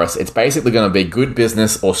segment for us. It's basically going to be good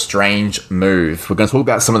business or strange move. We're going to talk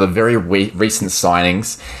about some of the very recent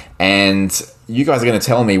signings, and you guys are going to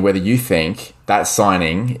tell me whether you think that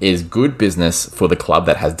signing is good business for the club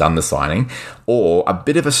that has done the signing or a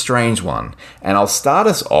bit of a strange one. And I'll start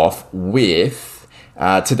us off with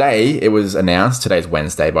today it was announced, today's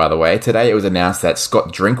Wednesday by the way, today it was announced that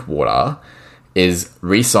Scott Drinkwater is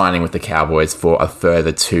re-signing with the Cowboys for a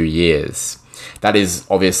further 2 years. That is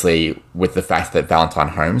obviously with the fact that Valentine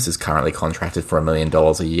Holmes is currently contracted for $1 million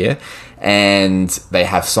a year, and they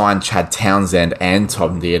have signed Chad Townsend and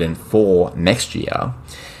Tom Dearden for next year.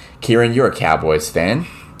 Kieran, you're a Cowboys fan.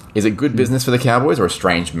 Is it good business for the Cowboys or a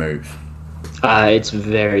strange move? It's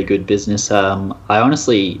very good business. I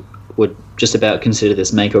honestly would just about consider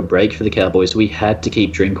this make or break for the Cowboys. We had to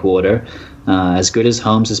keep Drinkwater. As good as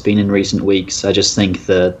Holmes has been in recent weeks, I just think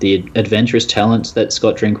the adventurous talent that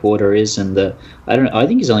Scott Drinkwater is, and I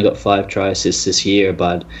think he's only got 5 try assists this year,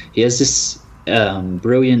 but he has this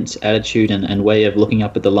brilliant attitude and way of looking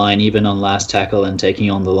up at the line, even on last tackle and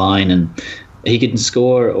taking on the line, and he can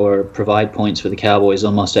score or provide points for the Cowboys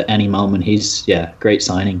almost at any moment. He's great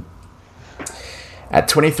signing. At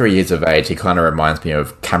 23 years of age, he kind of reminds me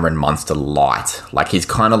of Cameron Munster light. Like he's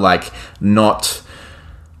kind of like not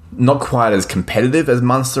quite as competitive as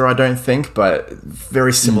Munster, I don't think, but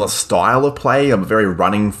very similar style of play. A very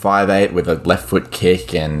running 5'8" with a left foot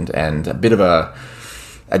kick and a bit of a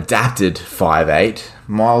adapted 5'8".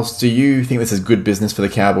 Miles, do you think this is good business for the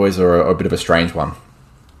Cowboys or a bit of a strange one?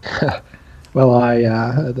 Well, I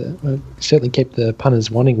certainly keep the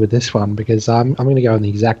punters wanting with this one because I'm going to go in the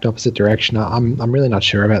exact opposite direction. I'm really not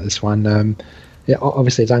sure about this one.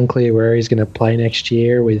 Obviously, it's unclear where he's going to play next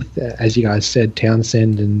year with, as you guys said,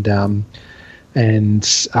 Townsend and Dearden.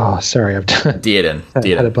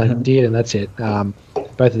 Dearden, that's it.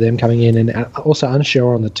 Both of them coming in and also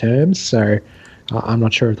unsure on the terms. So I'm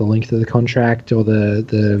not sure of the length of the contract or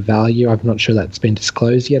the value. I'm not sure that's been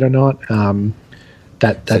disclosed yet or not.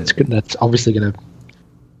 That's good. That's obviously going to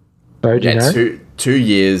bode, two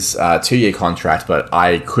years, 2 year contract, but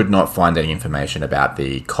I could not find any information about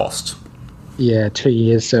the cost. Yeah, 2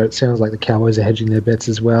 years. So it sounds like the Cowboys are hedging their bets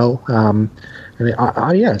as well.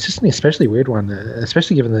 It's just an especially weird one,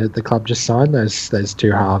 especially given the club just signed those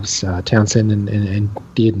two halves, Townsend and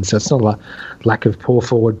Dearden. So it's not a lack of poor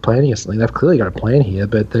forward planning or something. They've clearly got a plan here,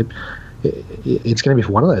 but it's going to be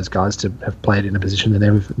for one of those guys to have played in a position that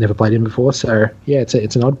they've never played in before. So yeah,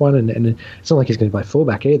 it's an odd one, and it's not like he's going to play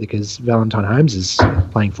fullback either because Valentine Holmes is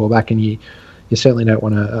playing fullback, and you certainly don't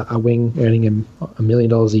want a wing earning him $1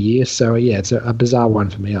 million a year. So yeah, it's a bizarre one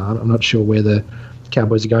for me. I'm not sure where the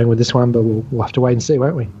Cowboys are going with this one, but we'll have to wait and see,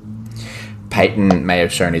 won't we? Peyton may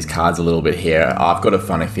have shown his cards a little bit here. I've got a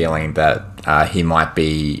funny feeling that he might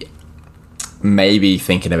be maybe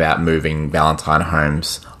thinking about moving Valentine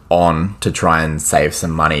Holmes on to try and save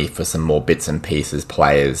some money for some more bits and pieces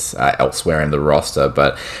players elsewhere in the roster,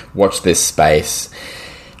 but watch this space.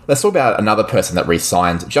 Let's talk about another person that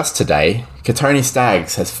re-signed just today. Kotoni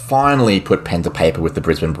Staggs has finally put pen to paper with the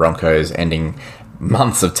Brisbane Broncos, ending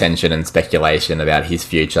months of tension and speculation about his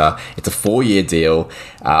future. It's a 4-year deal.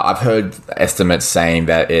 I've heard estimates saying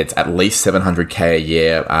that it's at least $700K a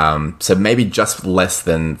year, so maybe just less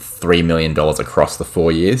than $3 million across the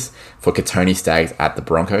 4 years for Kotoni Staggs at the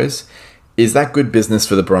Broncos. Is that good business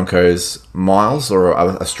for the Broncos, Miles, or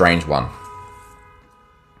a strange one?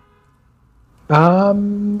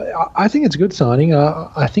 I think it's a good signing.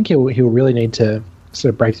 I think he'll really need to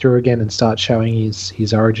sort of break through again and start showing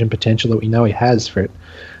his origin potential that we know he has for it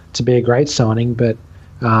to be a great signing. But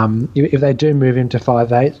if they do move him to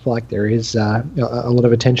 5'8", like there is a lot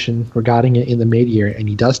of attention regarding it in the media, and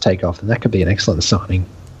he does take off, then that could be an excellent signing.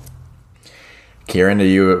 Kieran, do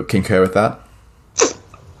you concur with that?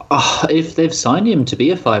 If they've signed him to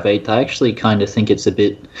be a 5'8", I actually kind of think it's a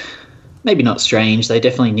bit, maybe not strange. They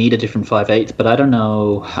definitely need a different 5'8", but I don't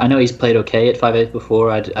know. I know he's played okay at 5'8"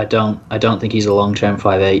 before. I don't think he's a long-term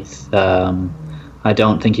 5'8". I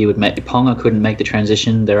don't think he would make. Ponga couldn't make the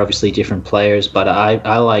transition. They're obviously different players, but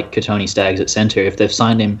I like Kotoni Staggs at centre. If they've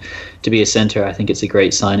signed him to be a centre, I think it's a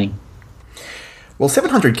great signing. Well,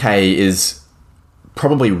 $700K is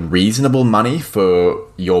probably reasonable money for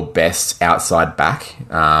your best outside back.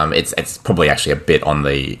 It's probably actually a bit on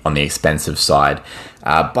the expensive side.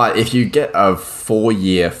 But if you get a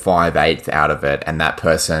 4-year 5'8" out of it, and that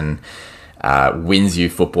person wins you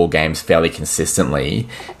football games fairly consistently,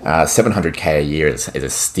 $700K a year is a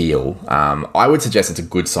steal. I would suggest it's a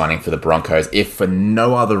good signing for the Broncos, if for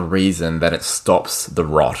no other reason than it stops the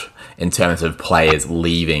rot in terms of players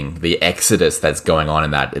leaving. The exodus that's going on in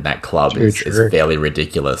that club is fairly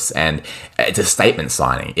ridiculous, and it's a statement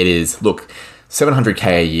signing. It is, look,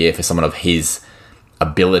 $700K a year for someone of his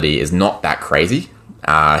ability is not that crazy.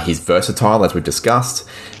 He's versatile, as we've discussed.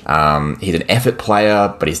 He's an effort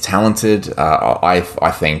player, but he's talented. I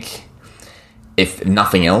think, if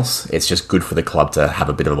nothing else, it's just good for the club to have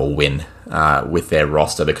a bit of a win with their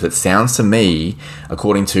roster, because it sounds to me,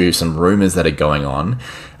 according to some rumours that are going on,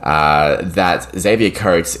 that Xavier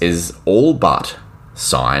Coates is all but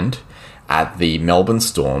signed at the Melbourne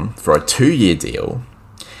Storm for a 2-year deal,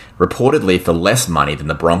 reportedly for less money than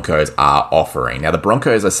the Broncos are offering. Now, the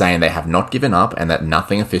Broncos are saying they have not given up and that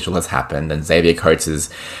nothing official has happened, and Xavier Coates'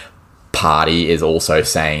 party is also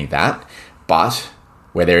saying that. But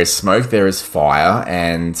where there is smoke, there is fire,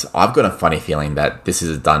 and I've got a funny feeling that this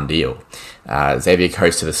is a done deal. Xavier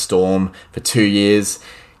Coates to the Storm for 2 years.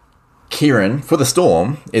 Kieran, for the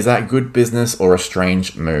Storm, is that good business or a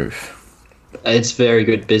strange move? It's very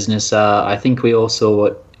good business. I think we all saw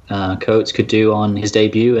what Coates could do on his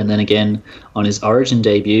debut, and then again on his Origin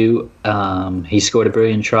debut. He scored a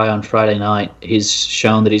brilliant try on Friday night. He's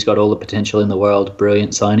shown that he's got all the potential in the world.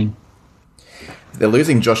 Brilliant signing. They're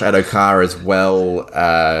losing Josh Adokar as well,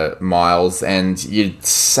 Miles, and you'd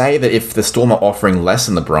say that if the Storm are offering less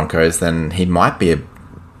than the Broncos, then he might be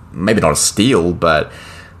maybe not a steal, but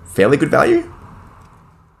fairly good value?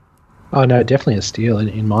 Oh, no, definitely a steal,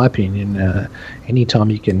 in my opinion. Anytime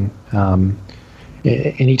you can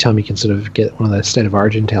sort of get one of those State of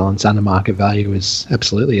Origin talents under market value is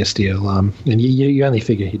absolutely a steal. And you only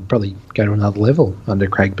figure he'd probably go to another level under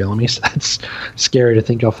Craig Bellamy, so that's scary to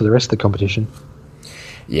think of for the rest of the competition.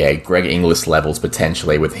 Yeah, Greg Inglis levels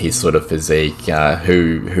potentially with his sort of physique.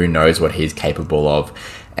 Who knows what he's capable of?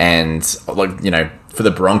 And for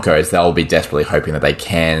the Broncos, they'll be desperately hoping that they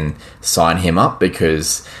can sign him up,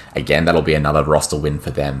 because again, that'll be another roster win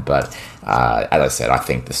for them. But as I said, I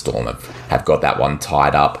think the Storm have got that one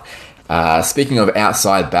tied up. Speaking of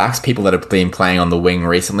outside backs, people that have been playing on the wing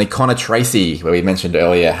recently, Connor Tracy, who we mentioned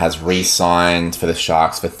earlier, has re-signed for the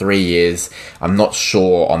Sharks for 3 years. I'm not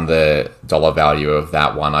sure on the dollar value of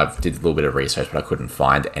that one. I did a little bit of research, but I couldn't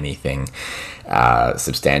find anything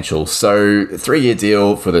substantial. So, 3-year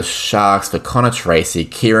deal for the Sharks for Connor Tracy.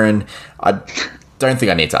 Kieran, I don't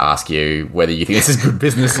think I need to ask you whether you think this is good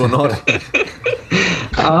business or not.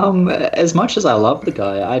 As much as I love the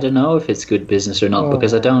guy, I don't know if it's good business or not,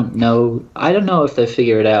 because I don't know if they've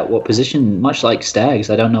figured out what position, much like Staggs,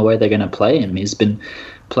 I don't know where they're going to play him. He's been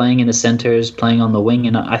playing in the centres, playing on the wing,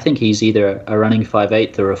 and I think he's either a running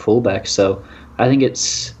 5'8" or a fullback, so I think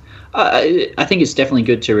it's definitely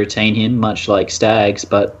good to retain him, much like Staggs,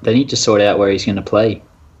 but they need to sort out where he's going to play.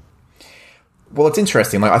 Well, it's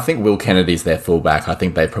interesting. I think Will Kennedy's their fullback. I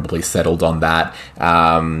think they've probably settled on that.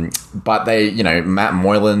 But Matt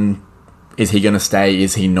Moylan, is he going to stay?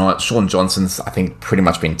 Is he not? Sean Johnson's, I think, pretty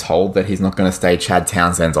much been told that he's not going to stay. Chad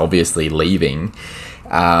Townsend's obviously leaving.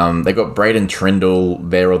 They've got Braden Trindle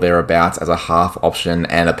there or thereabouts as a half option,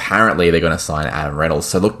 and apparently they're going to sign Adam Reynolds.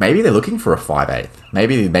 So look, maybe they're looking for a 5/8.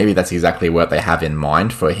 Maybe that's exactly what they have in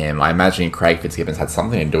mind for him. I imagine Craig Fitzgibbons had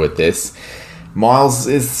something to do with this. Miles,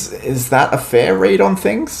 is that a fair read on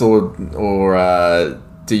things, or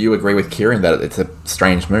do you agree with Kieran that it's a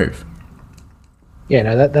strange move? Yeah,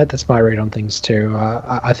 no, that's my read on things too.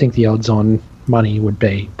 I think the odds-on money would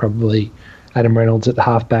be probably Adam Reynolds at the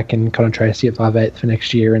halfback and Connor Tracy at 5/8 for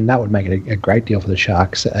next year, and that would make it a great deal for the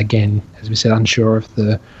Sharks. Again, as we said, unsure of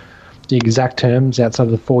the exact terms outside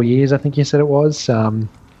of the 4 years, I think you said it was.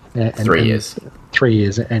 3 years. 3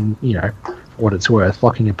 years, and, for what it's worth,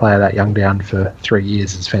 locking a player that young down for 3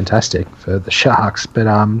 years is fantastic for the Sharks. But,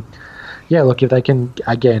 yeah, look, if they can,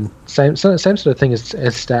 again, same sort of thing as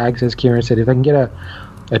Stags, as Kieran said, if they can get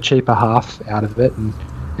a cheaper half out of it and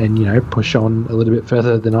push on a little bit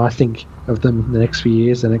further than I think of them the next few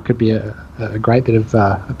years, then it could be a great bit of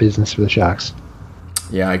a business for the Sharks.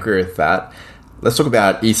 Yeah, I agree with that. Let's talk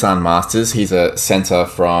about Isan Masters. He's a centre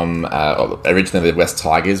from originally the West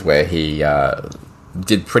Tigers, where he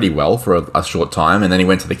did pretty well for a short time, and then he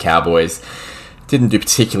went to the Cowboys. Didn't do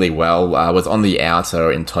particularly well. Was on the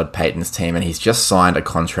outer in Todd Payton's team, and he's just signed a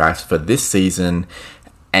contract for this season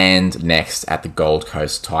and next at the Gold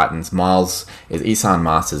Coast Titans. Miles, is Isan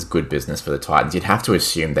Masters good business for the Titans? You'd have to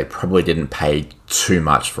assume they probably didn't pay too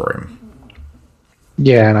much for him.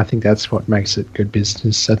 Yeah, and I think that's what makes it good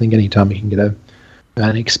business. I think anytime you can get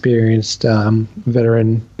an experienced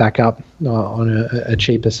veteran backup on a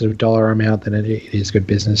cheaper sort of dollar amount, then it is good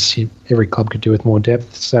business. Every club could do with more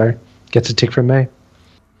depth, so gets a tick from me.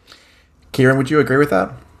 Kieran, would you agree with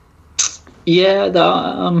that? Yeah, the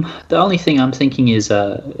only thing I'm thinking is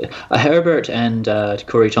Herbert and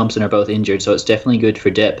Corey Thompson are both injured, so it's definitely good for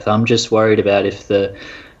depth. I'm just worried about if the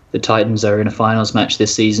Titans are in a finals match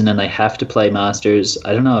this season and they have to play Masters.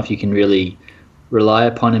 I don't know if you can really rely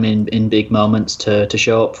upon him in big moments to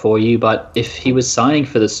show up for you, but if he was signing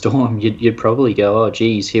for the Storm, you'd probably go, oh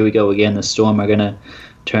geez, here we go again. The Storm are going to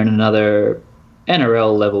turn another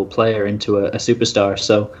NRL level player into a superstar.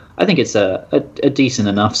 So I think it's a decent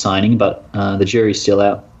enough signing, but the jury's still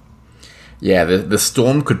out. Yeah, the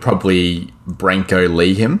Storm could probably Branko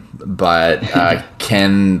Lee him, but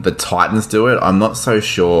can the Titans do it? I'm not so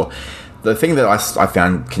sure. The thing that I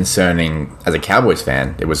found concerning as a Cowboys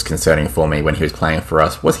fan, it was concerning for me when he was playing for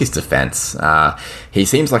us, was his defense. He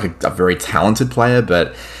seems like a very talented player,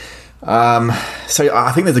 but so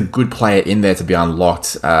I think there's a good player in there to be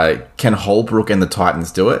unlocked. Can Holbrook and the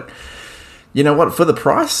Titans do it? You know what? For the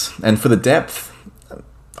price and for the depth,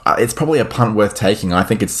 it's probably a punt worth taking. I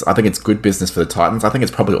think it's good business for the Titans. I think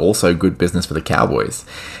it's probably also good business for the Cowboys,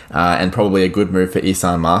 and probably a good move for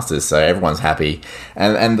Isan Masters. So everyone's happy.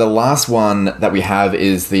 And the last one that we have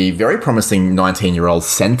is the very promising 19-year-old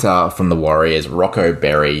centre from the Warriors, Rocco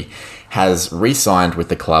Berry, has re-signed with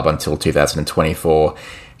the club until 2024.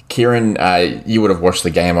 Kieran, you would have watched the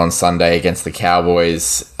game on Sunday against the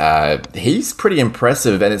Cowboys. He's pretty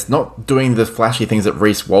impressive, and it's not doing the flashy things that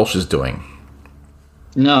Reece Walsh is doing.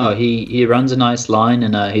 No, he runs a nice line,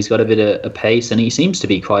 and he's got a bit of pace, and he seems to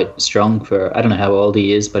be quite strong for, I don't know how old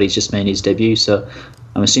he is, but he's just made his debut, so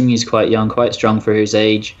I'm assuming he's quite young, quite strong for his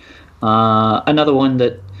age. Another one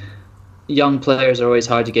that young players are always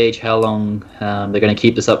hard to gauge how long they're going to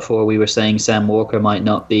keep this up for. We were saying Sam Walker might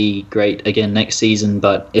not be great again next season,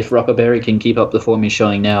 but if Rocco Berry can keep up the form he's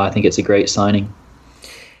showing now, I think it's a great signing.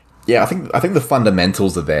 Yeah, I think the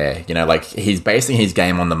fundamentals are there. You know, like he's basing his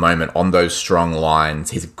game on the moment on those strong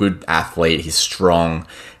lines. He's a good athlete. He's strong,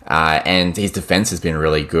 and his defense has been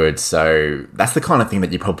really good. So that's the kind of thing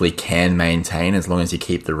that you probably can maintain as long as you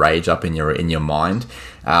keep the rage up in your mind.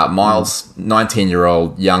 Miles,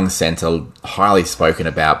 19-year-old young centre, highly spoken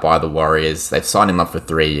about by the Warriors. They've signed him up for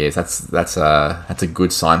 3 years. That's a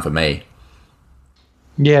good sign for me.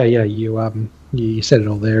 Yeah. You said it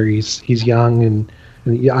all there. He's young and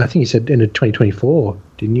I think you said end of 2024,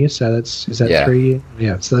 didn't you? So is that 3 years?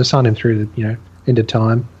 Yeah. So they signed him through the end of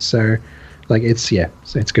time. So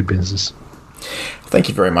it's good business. Thank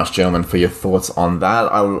you very much, gentlemen, for your thoughts on that.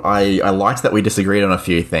 I liked that we disagreed on a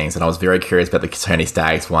few things, and I was very curious about the Tony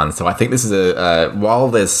Staggs one. So I think this is while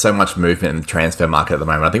there's so much movement in the transfer market at the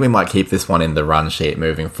moment, I think we might keep this one in the run sheet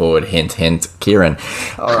moving forward. Hint, hint, Kieran.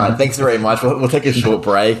 All right, thanks very much. We'll take a short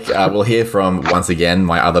break. We'll hear from, once again,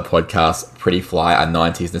 my other podcast, Pretty Fly, a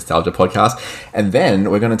 90s nostalgia podcast. And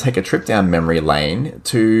then we're going to take a trip down memory lane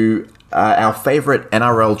to our favourite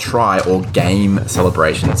NRL try or game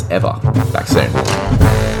celebrations ever. Back soon.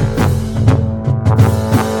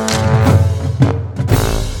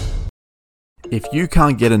 If you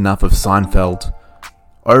can't get enough of Seinfeld,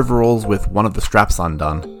 overalls with one of the straps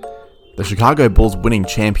undone, the Chicago Bulls winning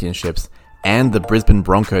championships, and the Brisbane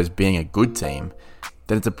Broncos being a good team,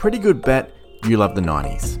 then it's a pretty good bet you love the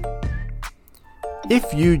 90s.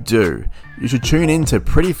 If you do, you should tune in to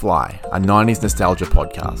Pretty Fly, a 90s nostalgia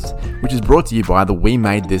podcast, which is brought to you by the We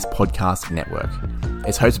Made This podcast network.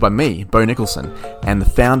 It's hosted by me, Bo Nicholson, and the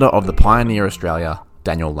founder of the Pioneer Australia,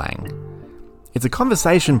 Daniel Lang. It's a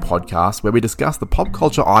conversation podcast where we discuss the pop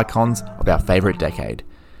culture icons of our favourite decade.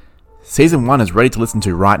 Season 1 is ready to listen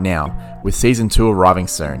to right now, with Season 2 arriving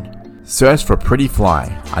soon. Search for Pretty Fly,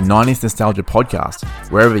 a 90s nostalgia podcast,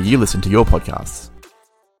 wherever you listen to your podcasts.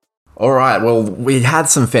 Alright, well, we had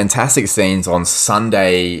some fantastic scenes on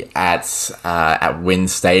Sunday at Wynn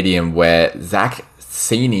Stadium where Zach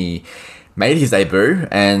Sini made his debut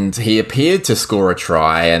and he appeared to score a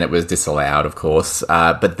try, and it was disallowed, of course,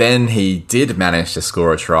 but then he did manage to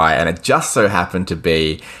score a try, and it just so happened to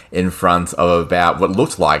be in front of about what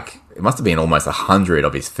looked like it must have been almost 100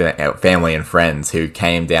 of his family and friends who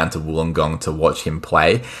came down to Wollongong to watch him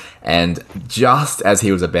play. And just as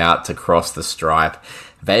he was about to cross the stripe,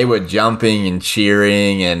 they were jumping and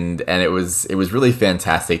cheering, and it was really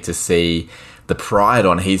fantastic to see the pride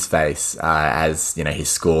on his face as he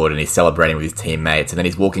scored and he's celebrating with his teammates, and then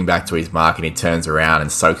he's walking back to his mark and he turns around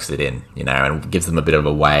and soaks it in, and gives them a bit of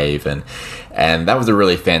a wave, and that was a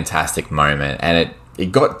really fantastic moment, and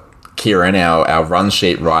it got Kieran, our run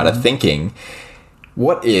sheet writer, thinking,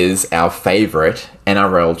 what is our favourite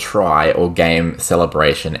NRL try or game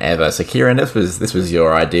celebration ever? So Kieran, this was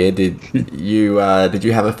your idea. Did you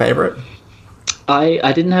have a favourite?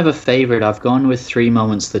 I didn't have a favourite. I've gone with 3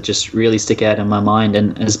 moments that just really stick out in my mind,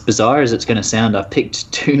 and as bizarre as it's going to sound, I've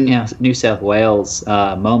picked 2 New South Wales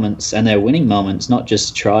moments, and they're winning moments, not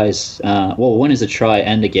just tries. One is a try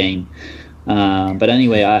and a game. But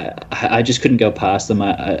anyway, I just couldn't go past them.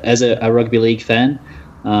 As a rugby league fan,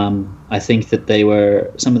 I think that they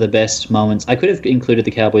were some of the best moments. I could have included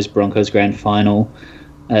the Cowboys-Broncos grand final,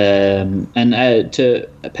 and to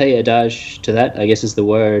pay homage to that, I guess is the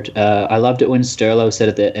word. I loved it when Sterlo said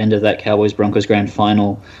at the end of that Cowboys-Broncos grand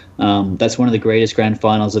final, that's one of the greatest grand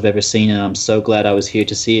finals I've ever seen, and I'm so glad I was here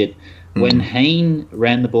to see it. When Hayne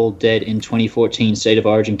ran the ball dead in 2014 State of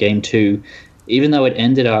Origin Game 2, even though it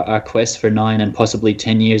ended our quest for 9 and possibly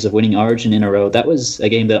 10 years of winning Origin in a row, that was a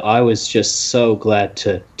game that I was just so glad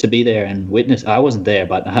to be there and witness. I wasn't there,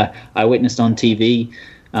 but I witnessed on TV.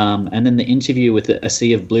 And then the interview with a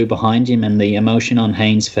sea of blue behind him and the emotion on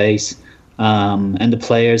Hayne's face, and the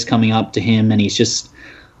players coming up to him, and he's just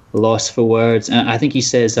lost for words. And I think he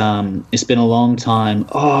says, it's been a long time.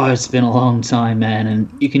 Oh, it's been a long time, man. And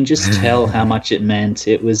you can just tell how much it meant.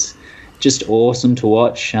 It was just awesome to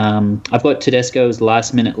watch. I've got Tedesco's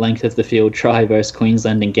last-minute length of the field try versus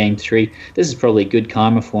Queensland in Game 3. This is probably good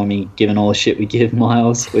karma for me, given all the shit we give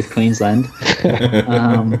Miles with Queensland.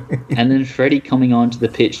 And then Freddie coming onto the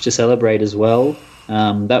pitch to celebrate as well.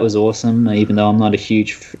 That was awesome, even though I'm not a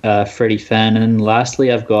huge Freddie fan. And then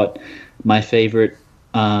lastly, I've got my favourite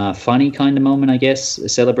funny kind of moment, I guess,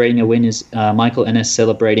 celebrating a win is Michael Ennis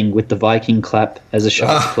celebrating with the Viking clap as a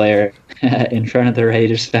Sharks player in front of the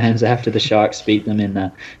Raiders fans after the Sharks beat them in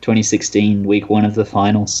 2016 week 1 of the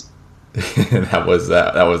finals. That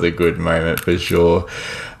was a good moment for sure.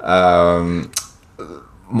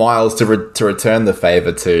 Miles, to return the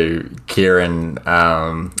favour to Kieran,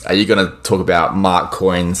 are you going to talk about Mark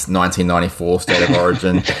Coyne's 1994 State of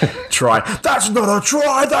Origin try? That's not a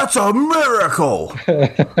try, that's a miracle!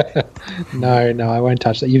 No, I won't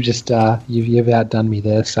touch that. You've just you've outdone me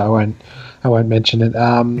there, so I won't mention it.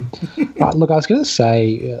 Look, I was going to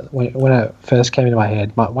say, when it first came into my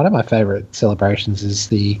head, one of my favourite celebrations is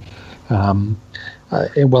the...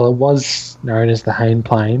 it was known as the Hayne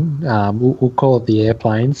plane. We'll call it the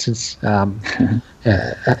airplane, since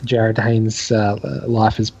Jared Hayne's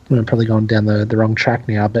life has probably gone down the wrong track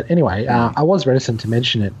now. But anyway, I was reticent to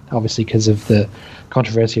mention it, obviously because of the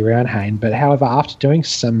controversy around Hayne. But however, after doing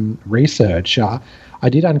some research, I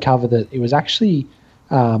did uncover that it was actually,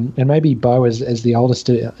 and maybe Bo, as the oldest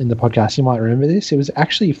in the podcast, you might remember this, it was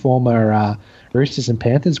actually former Roosters and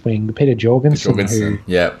Panthers wing, Peter Jorgensen, who is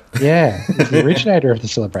the originator of the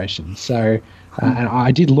celebration. So, and I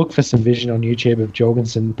did look for some vision on YouTube of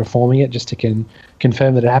Jorgensen performing it just to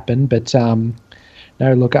confirm that it happened. But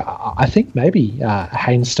no, look, I think maybe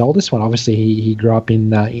Haynes stole this one. Obviously, he grew up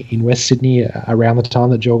in West Sydney around the time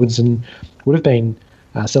that Jorgensen would have been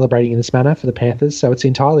celebrating in this manner for the Panthers. So it's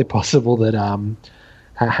entirely possible that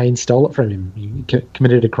Haynes stole it from him. He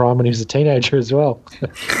committed a crime when he was a teenager as well.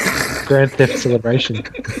 Grand Theft celebration.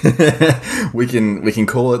 we can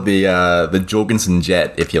call it the Jorgensen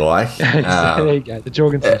Jet, if you like. There you go, the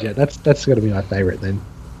Jorgensen Jet. That's got to be my favourite then.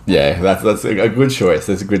 Yeah, that's a good choice.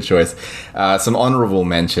 That's a good choice. Some honourable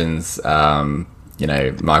mentions.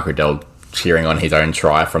 Mike Riddell cheering on his own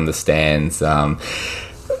try from the stands.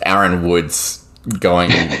 Aaron Woods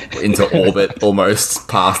going into orbit almost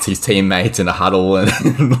past his teammates in a huddle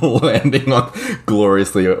and landing on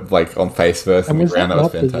gloriously on face first on the ground. That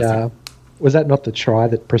was fantastic. Was that not the try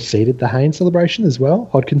that preceded the Haynes celebration as well?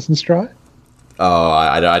 Hodkinson's try? Oh,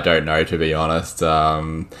 I don't know, to be honest.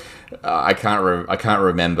 I can't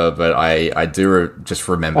remember, but I do just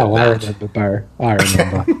remember that. I remember, Bo. I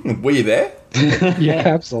remember. Were you there? Yeah,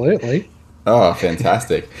 absolutely. Oh,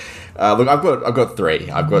 fantastic. Look, I've got three.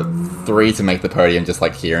 I've got three to make the podium, just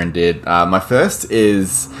like Kieran did. My first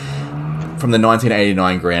is from the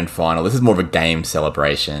 1989 Grand Final. This is more of a game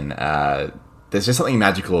celebration. There's just something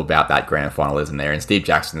magical about that Grand Final, isn't there? And Steve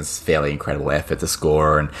Jackson's fairly incredible effort to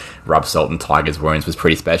score and rub salt in Tiger's wounds was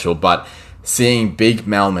pretty special. But seeing Big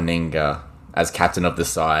Mal Meninga as captain of the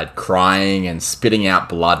side, crying and spitting out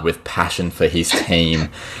blood with passion for his team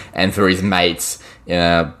and for his mates in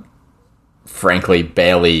a frankly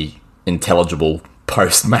barely intelligible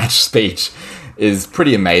post-match speech is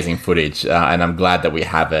pretty amazing footage, and I'm glad that we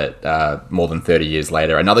have it more than 30 years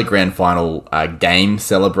later. Another Grand Final game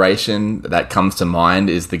celebration that comes to mind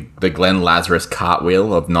is the Glenn Lazarus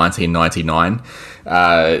cartwheel of 1999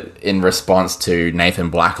 in response to Nathan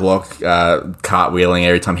Blacklock cartwheeling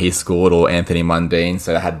every time he scored, or Anthony Mundine.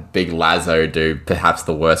 So they had Big Lazo do perhaps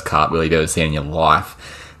the worst cartwheel you've ever seen in your life.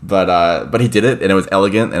 But he did it, and it was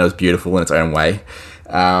elegant, and it was beautiful in its own way.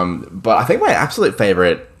 But I think my absolute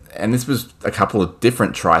favourite, and this was a couple of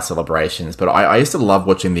different try celebrations, but I used to love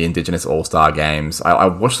watching the Indigenous All-Star Games. I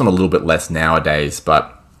watch them a little bit less nowadays,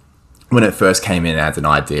 but when it first came in as an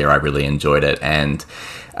idea, I really enjoyed it. And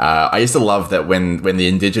I used to love that when the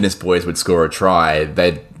Indigenous boys would score a try,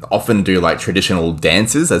 they'd often do like traditional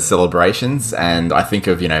dances as celebrations. And I think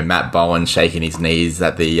of, Matt Bowen shaking his knees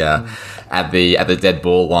at the dead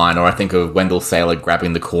ball line, or I think of Wendell Saylor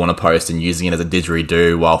grabbing the corner post and using it as a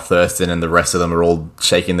didgeridoo while Thurston and the rest of them are all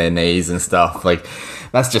shaking their knees and stuff. Like,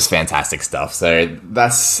 that's just fantastic stuff. So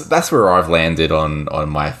that's where I've landed on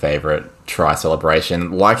my favourite try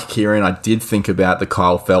celebration. Like Kieran, I did think about the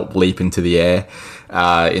Kyle Feldt leap into the air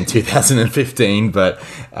in 2015, but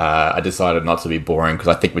I decided not to be boring because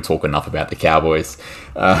I think we talk enough about the Cowboys.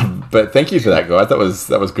 But thank you for that, guys.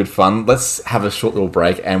 That was good fun. Let's have a short little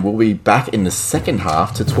break, and we'll be back in the second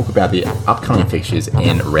half to talk about the upcoming fixtures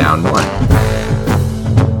in round 9.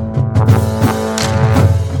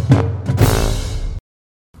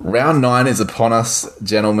 Round 9 is upon us,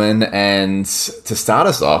 gentlemen, and to start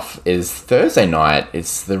us off is Thursday night.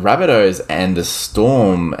 It's the Rabbitohs and the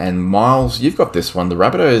Storm. And Miles, you've got this one. The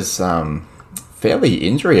Rabbitohs fairly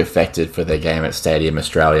injury affected for their game at Stadium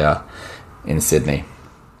Australia in Sydney.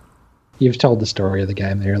 You've told the story of the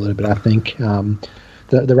game there a little bit, I think. The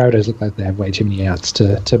Rabbitohs look like they have way too many outs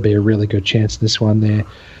to be a really good chance in this one. They're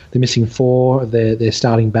missing 4 of their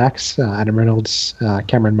starting backs, Adam Reynolds,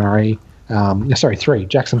 Cameron Murray, 3,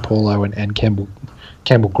 Jackson Paulo and Campbell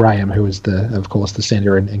Graham, who is of course the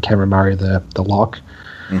centre, and Cameron Murray the lock.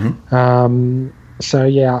 Mm-hmm.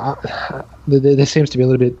 There seems to be a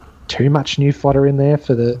little bit too much new fodder in there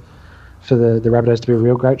for the Rabbitohs to be a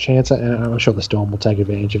real great chance, and I'm sure the Storm will take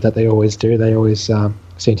advantage of that. They always do. They always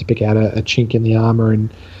seem to pick out a chink in the armour, and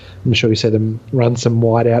I'm sure you see them run some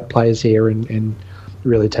wide out plays here and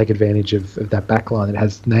really take advantage of that backline that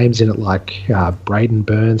has names in it like Braden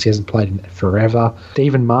Burns. He hasn't played in forever.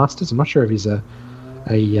 Stephen Masters, I'm not sure if he's an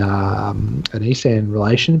Esan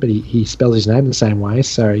relation, but he spells his name the same way.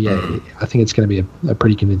 So yeah, I think it's going to be a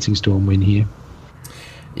pretty convincing Storm win here.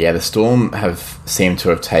 Yeah, the Storm have seemed to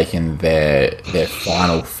have taken their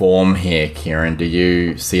final form here, Kieran. Do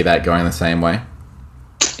you see that going the same way?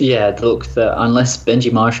 Yeah, look, unless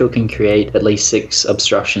Benji Marshall can create at least 6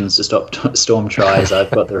 obstructions to stop Storm tries, I've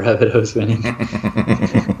got the Rabbitohs winning.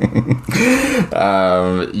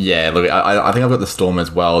 Look, I think I've got the Storm as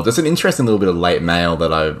well. Just an interesting little bit of late mail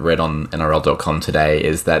that I read on NRL.com today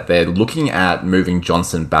is that they're looking at moving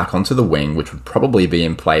Johnson back onto the wing, which would probably be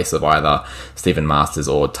in place of either Stephen Masters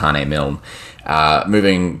or Tane Milne.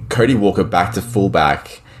 Moving Cody Walker back to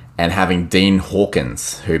fullback, and having Dean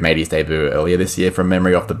Hawkins, who made his debut earlier this year from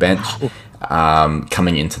memory off the bench,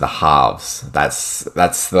 coming into the halves. That's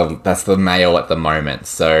the mail at the moment.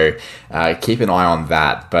 So keep an eye on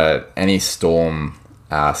that. But any Storm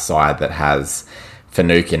side that has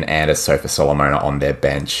Finucane and a Sofa Solomona on their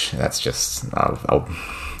bench, that's just a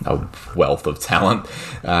wealth of talent.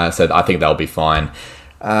 So I think they'll be fine.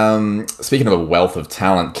 Speaking of a wealth of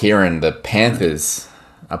talent, Kieran, the Panthers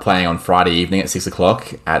are playing on Friday evening at 6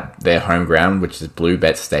 o'clock at their home ground, which is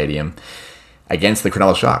Bluebet Stadium, against the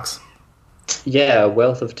Cronulla Sharks. Yeah, a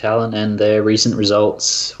wealth of talent, and their recent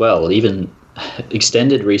results, well, even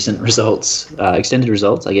extended results, I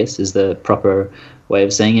guess, is the proper way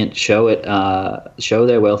of saying it. Show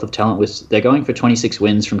their wealth of talent. They're going for 26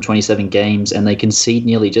 wins from 27 games, and they concede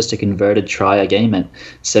nearly just a converted try a game at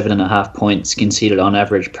 7.5 points conceded on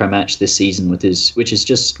average per match this season, which is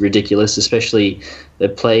just ridiculous. Especially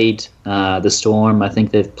they've played the Storm. I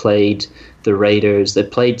think they've played the Raiders.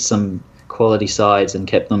 They've played some quality sides and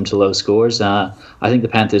kept them to low scores. I think the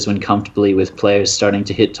Panthers win comfortably with players starting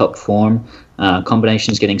to hit top form,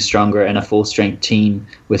 combinations getting stronger, and a full-strength team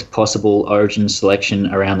with possible origin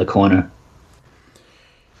selection around the corner.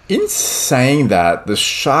 In saying that, the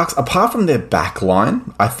Sharks, apart from their back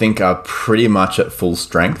line, I think are pretty much at full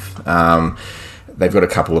strength. They've got a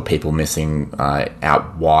couple of people missing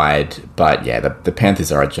out wide, but yeah, the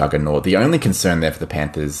Panthers are a juggernaut. The only concern there for the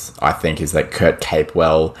Panthers, I think, is that Kurt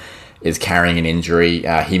Capewell is carrying an injury.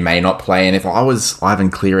 He may not play, and if I was Ivan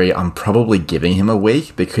Cleary, I'm probably giving him a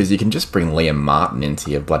week, because you can just bring Liam Martin into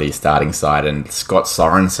your bloody starting side and Scott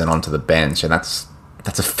Sorensen onto the bench, and that's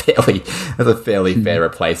a fairly fair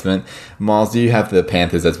replacement. Miles, do you have the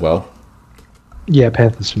Panthers as well? Yeah,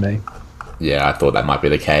 Panthers for me. Yeah, I thought that might be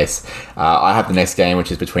the case. I have the next game,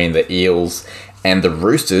 which is between the Eels and the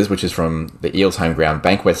Roosters, which is from the Eels home ground,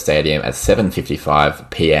 Bankwest Stadium, at 7:55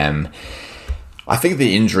 p.m. I think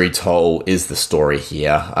the injury toll is the story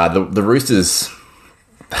here. The Roosters,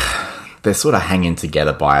 they're sort of hanging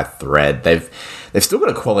together by a thread. They've still got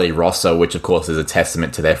a quality roster, which of course is a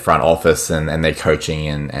testament to their front office and their coaching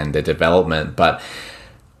and their development. But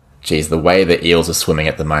geez, the way the Eels are swimming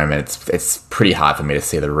at the moment, it's pretty hard for me to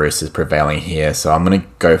see the Roosters prevailing here. So I'm going to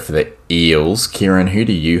go for the Eels. Kieran, who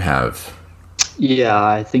do you have? Yeah,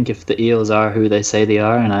 I think if the Eels are who they say they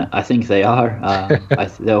are, and I think they are,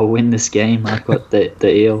 they'll win this game. I've got the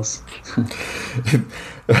Eels.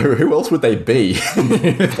 Who else would they be? Who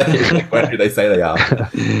they say they are?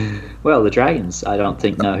 Well, the Dragons, I don't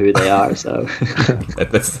think know who they are, so...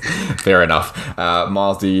 That's fair enough.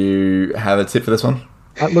 Miles, do you have a tip for this one?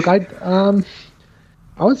 Look, I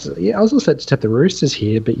was also set to tip the Roosters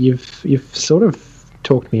here, but you've sort of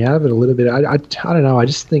talked me out of it a little bit. I don't know. I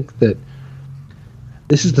just think that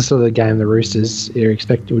this is the sort of game the Roosters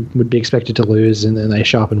would be expected to lose, and then they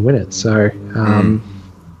show up and win it. So,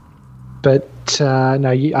 but no,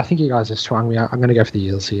 I think you guys have swung me. I'm going to go for the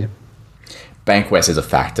Eels here. Bankwest is a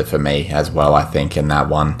factor for me as well, I think, in that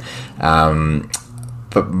one.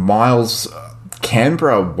 But Miles,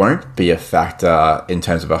 Canberra won't be a factor in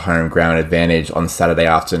terms of a home ground advantage on Saturday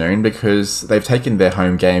afternoon, because they've taken their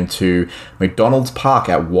home game to McDonald's Park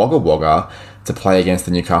at Wagga Wagga to play against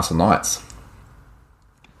the Newcastle Knights.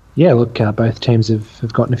 Yeah, look, both teams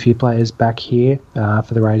have gotten a few players back here. For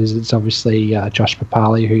the Raiders, it's obviously Josh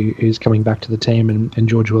Papali who's coming back to the team, and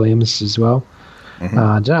George Williams as well.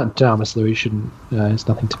 Mm-hmm. Jarvis Lewis shouldn't. It's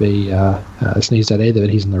nothing to be sneezed at either, but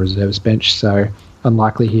he's on the reserves bench, so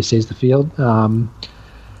unlikely he sees the field. And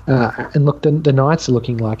look, the Knights are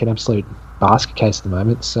looking like an absolute basket case at the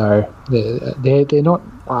moment. So they're not.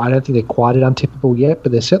 I don't think they're quite at untippable yet,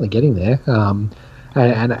 but they're certainly getting there.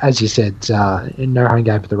 And as you said, no home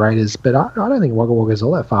game for the Raiders, but I don't think Wagga Wagga is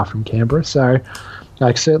all that far from Canberra. So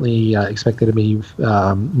I certainly expect there to be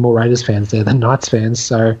more Raiders fans there than Knights fans.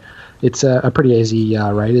 So it's a pretty easy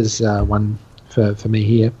Raiders one for me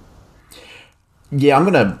here. Yeah, I'm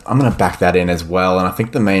gonna back that in as well, and I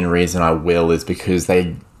think the main reason I will is because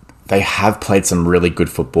they have played some really good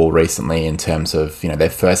football recently in terms of, their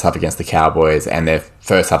first half against the Cowboys and their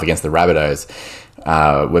first half against the Rabbitohs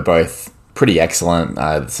were both pretty excellent.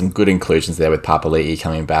 Some good inclusions there with Papali'i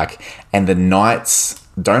coming back, and the Knights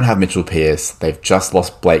don't have Mitchell Pearce. They've just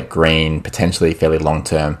lost Blake Green, potentially fairly long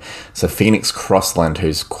term. So Phoenix Crossland,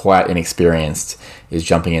 who's quite inexperienced, is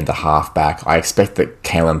jumping into halfback. I expect that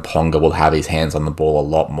Kalen Ponga will have his hands on the ball a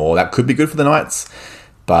lot more. That could be good for the Knights,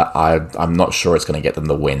 but I'm not sure it's going to get them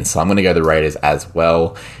the win. So I'm going to go the Raiders as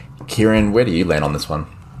well. Kieran, where do you land on this one?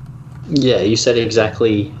 Yeah, you said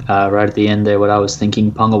exactly right at the end there what I was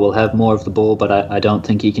thinking. Ponga will have more of the ball, but I don't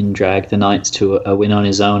think he can drag the Knights to a win on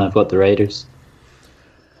his own. I've got the Raiders.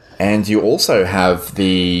 And you also have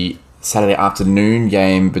the Saturday afternoon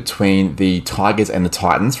game between the Tigers and the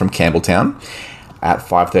Titans from Campbelltown at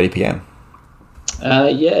 5:30 p.m.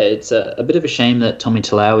 Yeah, it's a bit of a shame that Tommy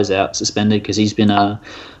Talau is out suspended, because he's been a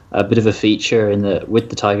bit of a feature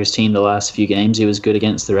with the Tigers team the last few games. He was good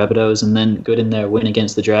against the Rabbitohs and then good in their win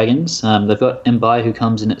against the Dragons. They've got Mbai, who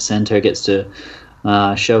comes in at centre, gets to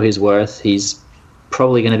show his worth. He's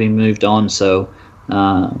probably going to be moved on. So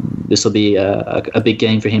this will be a big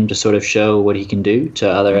game for him to sort of show what he can do to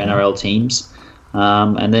other NRL teams.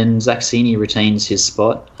 And then Zach Sini retains his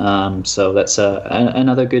spot. So that's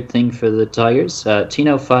another good thing for the Tigers.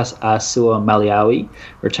 Tino Asua Maliawi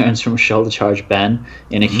returns from a shoulder charge ban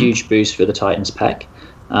in a huge boost for the Titans pack.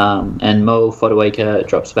 And Mo Fotuaika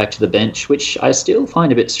drops back to the bench, which I still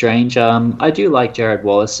find a bit strange. I do like Jared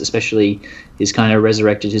Wallace, especially he's kind of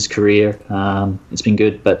resurrected his career. It's been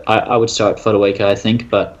good, but I would start Fotuaika, I think.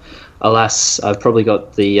 But alas, I've probably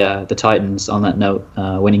got the Titans on that note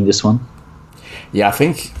winning this one. Yeah, I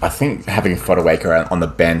think having Fotuaika on the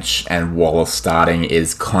bench and Wallace starting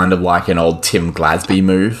is kind of like an old Tim Glasby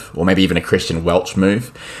move, or maybe even a Christian Welch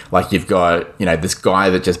move. Like you've got, this guy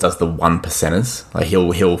that just does the 1%ers. Like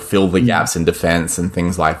he'll fill the gaps in defense and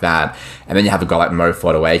things like that. And then you have a guy like Mo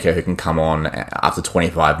Fotuaika who can come on after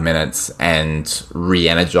 25 minutes and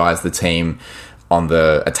re-energize the team on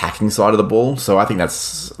the attacking side of the ball. So I think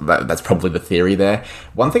that's probably the theory there.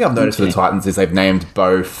 One thing I've noticed for the Titans is they've named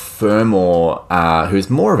Beau Fermor, who's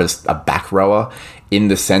more of a back rower, in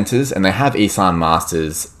the centres, and they have Isan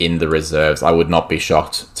Masters in the reserves. I would not be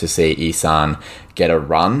shocked to see Isan get a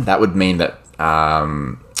run. That would mean that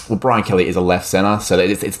Brian Kelly is a left centre, so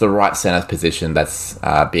it's the right centre position that's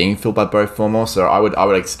being filled by Beau Fermor. So I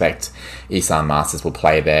would expect Isan Masters will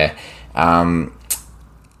play there.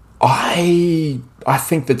 I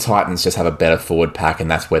think the Titans just have a better forward pack,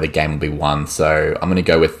 and that's where the game will be won. So I'm going to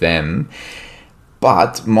go with them.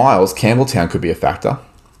 But Miles, Campbelltown could be a factor.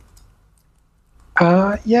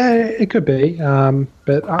 Yeah, it could be.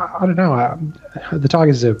 But I don't know. The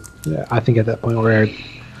Tigers are, I think, at that point where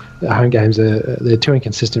home games they're too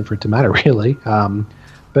inconsistent for it to matter, really.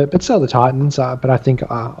 But still the Titans. But I think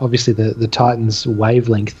obviously the Titans'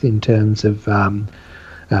 wavelength in terms of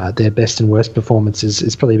their best and worst performances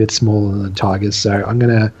is probably a bit smaller than the Tigers, so I'm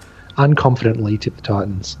going to unconfidently tip the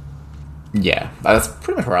Titans. Yeah, that's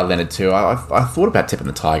pretty much where I landed too. I thought about tipping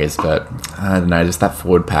the Tigers, but I don't know, just that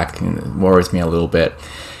forward pack worries me a little bit.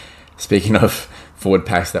 Speaking of forward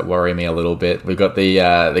packs that worry me a little bit, we've got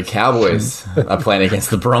the Cowboys are playing against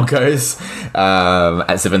the Broncos at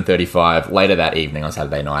 7:35 later that evening on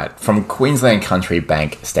Saturday night from Queensland Country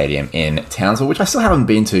Bank Stadium in Townsville, which I still haven't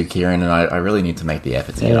been to, Kieran, and I really need to make the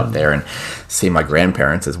effort to get up there and see my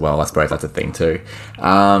grandparents as well. I suppose that's a thing too.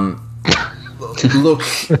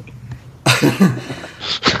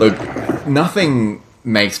 Look, nothing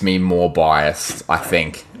makes me more biased, I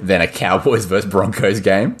think, than a Cowboys versus Broncos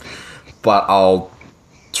game. But I'll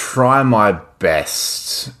try my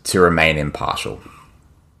best to remain impartial.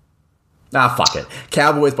 Fuck it.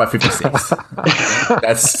 Cowboys by 56.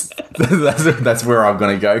 that's where I'm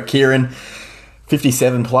going to go. Kieran,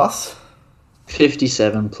 57 plus?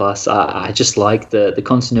 57 plus. I just like the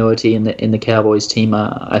continuity in the Cowboys team.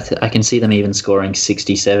 I can see them even scoring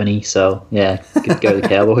 60, 70. So, yeah, could go the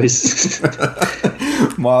Cowboys.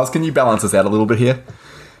 Miles, can you balance us out a little bit here?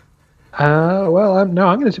 No, I'm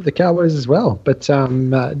going to tip the Cowboys as well. But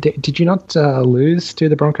did you not lose to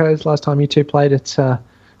the Broncos last time you two played at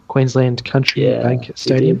Queensland Country Bank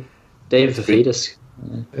Stadium? David Fafita.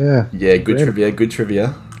 Yeah, good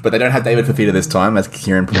trivia. But they don't have David Fafita this time, as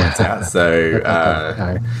Kieran points out. So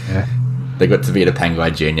they got Tavita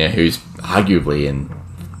Pangai Jr., who's arguably in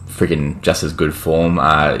freaking just as good form.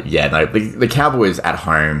 The Cowboys at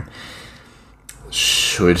home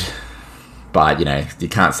should... But, you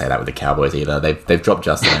can't say that with the Cowboys either. They've dropped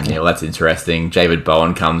Justin O'Neill. That's interesting. David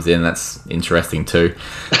Bowen comes in. That's interesting too.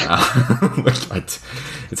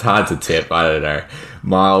 It's hard to tip. I don't know.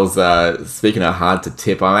 Miles, speaking of hard to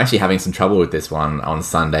tip, I'm actually having some trouble with this one on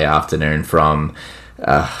Sunday afternoon from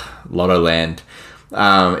Lottoland.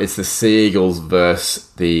 It's the Sea Eagles versus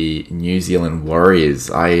the New Zealand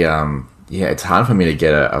Warriors. It's hard for me to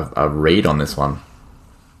get a read on this one.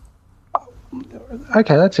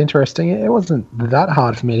 Okay, that's interesting. It wasn't that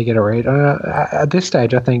hard for me to get a read. At this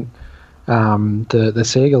stage, I think the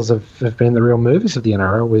Seagulls have been the real movers of the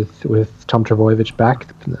NRL with Tom Trbojevic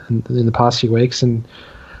back in the past few weeks, and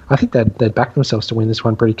I think they'd backed themselves to win this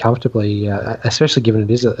one pretty comfortably, especially given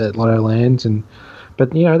it is at Lottoland.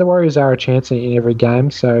 But the Warriors are a chance in every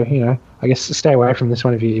game, so I guess stay away from this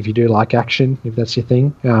one if you do like action, if that's your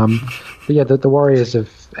thing. But yeah, the Warriors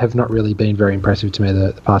have not really been very impressive to me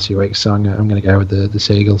the past few weeks, so I'm going to go with the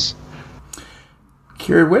Seagulls.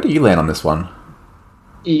 Kieran, where do you land on this one?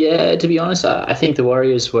 Yeah, to be honest, I think the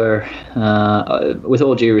Warriors were, with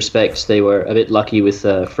all due respect, they were a bit lucky with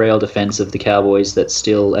the frail defense of the Cowboys. That's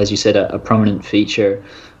still, as you said, a prominent feature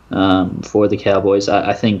for the Cowboys.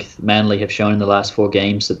 I think Manly have shown in the last 4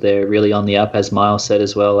 games that they're really on the up, as Miles said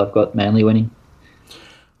as well. I've got Manly winning.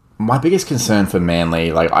 My biggest concern for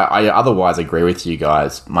Manly, like I otherwise agree with you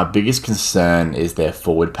guys, my biggest concern is their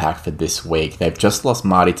forward pack for this week. They've just lost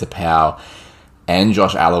Marty Tapau and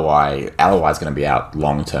Josh Alawai. Alawai's going to be out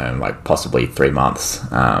long term, like possibly 3 months.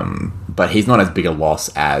 But he's not as big a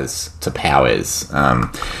loss as Tapau is.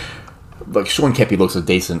 Like Sean Kepi looks a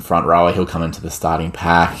decent front rower. He'll come into the starting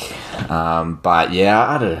pack. But yeah,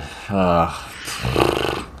 I don't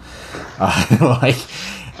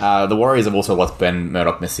the Warriors have also lost Ben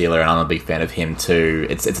Murdoch-Masila, and I'm a big fan of him too.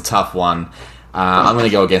 It's a tough one. I'm going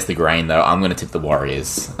to go against the grain, though. I'm going to tip the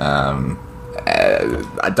Warriors. I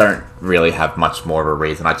don't really have much more of a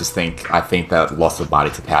reason. I think that loss of Marty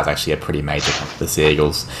Tapau is actually a pretty major one for the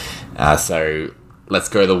Seagulls. So let's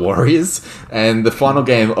go the Warriors. And the final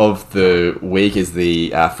game of the week is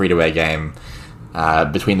the free-to-air game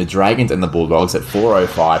between the Dragons and the Bulldogs at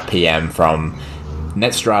 4:05 p.m. from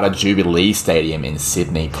Netstrata Jubilee Stadium in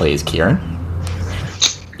Sydney. Please, Kieran.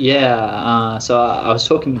 Yeah, so I was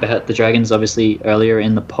talking about the Dragons obviously earlier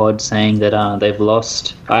in the pod, saying that they've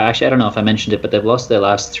lost. I don't know if I mentioned it, but they've lost their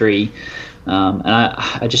last 3. And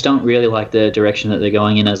I just don't really like the direction that they're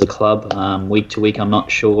going in as a club. Week to week, I'm not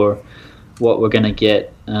sure what we're going to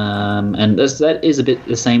get. And that is a bit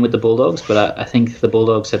the same with the Bulldogs, but I think the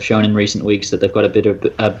Bulldogs have shown in recent weeks that they've got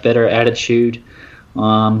a better attitude.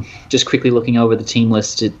 Just quickly looking over the team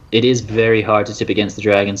list, it is very hard to tip against the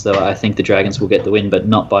Dragons, though. I think the Dragons will get the win, but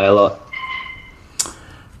not by a lot.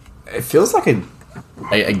 It feels like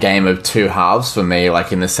a game of two halves for me,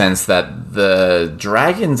 like in the sense that the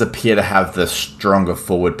Dragons appear to have the stronger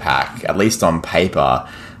forward pack, at least on paper,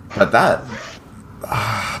 but that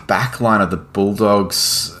backline of the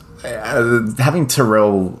Bulldogs, having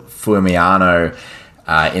Terrell Fuimiano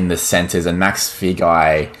in the centres and Max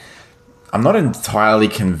Figai, I'm not entirely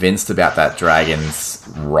convinced about that Dragons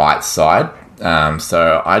right side.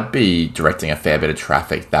 So I'd be directing a fair bit of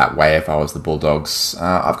traffic that way if I was the Bulldogs.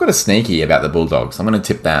 I've got a sneaky about the Bulldogs. I'm going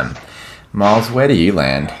to tip them. Miles, where do you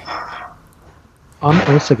land? I'm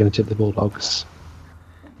also going to tip the Bulldogs.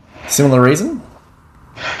 Similar reason?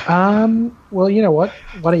 Well, you know what?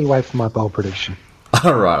 Why don't you wait for my bold prediction?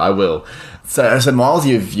 All right, I will. So Miles,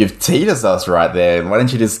 you've teased us right there. Why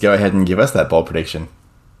don't you just go ahead and give us that bold prediction?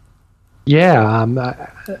 Yeah,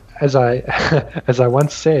 as I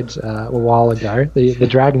once said a while ago, the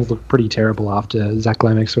Dragons looked pretty terrible after Zach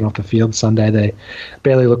Lomax went off the field Sunday. They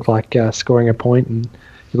barely looked like scoring a point, and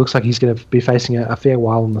it looks like he's going to be facing a fair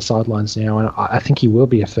while on the sidelines now. And I think he will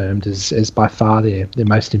be affirmed as by far their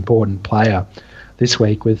most important player this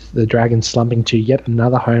week, with the Dragons slumping to yet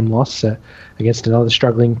another home loss against another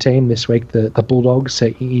struggling team this week, the Bulldogs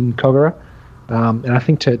in Kogarah. And I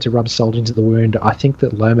think to rub salt into the wound, I think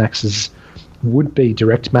that Lomax's would-be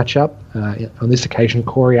direct matchup, on this occasion,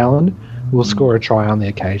 Corey Allen, will score a try on the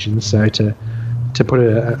occasion. So to put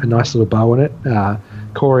a nice little bow on it,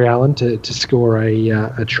 Corey Allen to score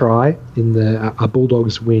a try in a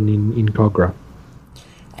Bulldogs win in Kogarah.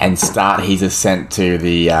 And start his ascent to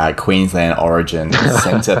the Queensland Origin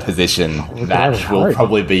centre position that will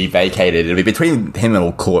probably be vacated. It'll be between him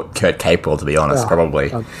and Kurt Capewell, to be honest,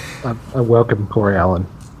 probably. I welcome Corey Allen.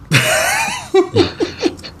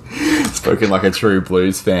 Spoken like a true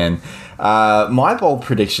Blues fan. My bold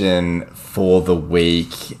prediction for the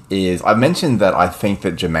week is, I mentioned that I think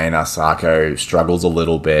that Jermaine Asako struggles a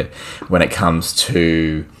little bit when it comes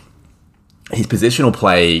to his positional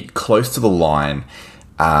play close to the line.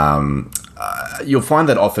 You'll find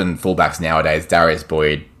that often fullbacks nowadays, Darius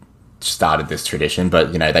Boyd started this tradition,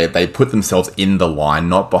 but they put themselves in the line,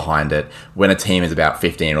 not behind it, when a team is about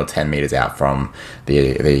 15 or 10 meters out from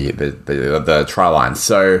the try line.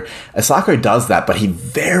 So Asako does that, but he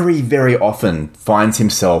very, very often finds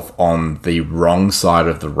himself on the wrong side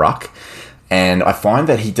of the ruck, and I find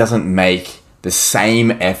that he doesn't make the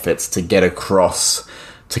same efforts to get across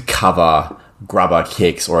to cover grubber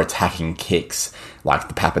kicks or attacking kicks like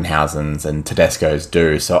the Pappenhausens and Tedesco's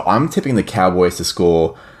do. So I'm tipping the Cowboys to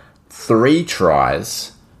score 3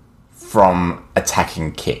 tries from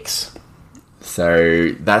attacking kicks.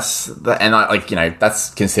 So that's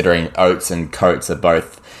considering Oates and Coates are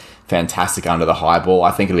both fantastic under the high ball.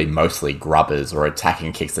 I think it'll be mostly grubbers or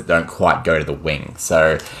attacking kicks that don't quite go to the wing.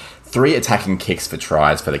 So 3 attacking kicks for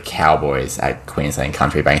tries for the Cowboys at Queensland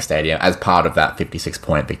Country Bank Stadium as part of that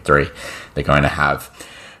 56-point victory they're going to have.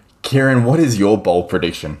 Kieran, what is your bold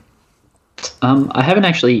prediction? I haven't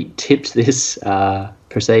actually tipped this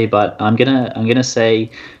per se, but I'm gonna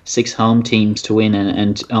say 6 home teams to win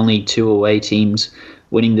and only 2 away teams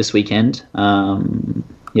winning this weekend.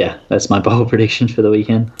 yeah, that's my bold prediction for the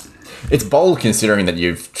weekend. It's bold considering that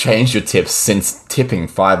you've changed your tips since tipping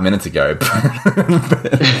 5 minutes ago.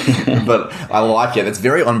 But I like it. It's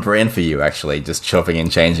very on brand for you, actually, just chopping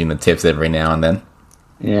and changing the tips every now and then.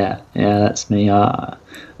 Yeah, that's me.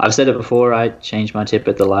 I've said it before, I change my tip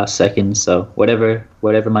at the last second, so whatever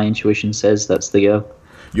my intuition says, that's the go.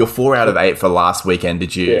 You're 4 out of 8 for last weekend.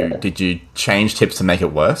 Did you change tips to make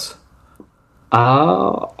it worse?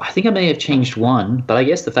 I think I may have changed one, but I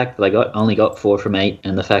guess the fact that I only got 4 from 8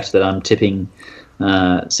 and the fact that I'm tipping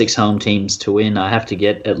 6 home teams to win, I have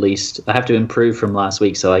to improve from last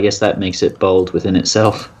week, so I guess that makes it bold within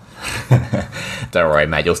itself. Don't worry,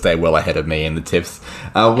 mate. You'll stay well ahead of me in the tips.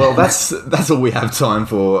 Well, that's all we have time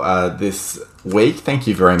for this week. Thank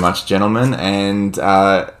you very much, gentlemen. And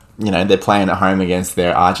they're playing at home against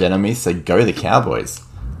their arch enemies, so go the Cowboys.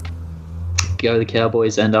 Go the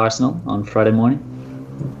Cowboys and Arsenal on Friday morning.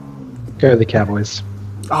 Go the Cowboys.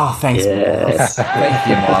 Oh, thanks, yes. Miles. Thank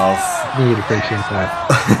you, Miles. You'd appreciate that.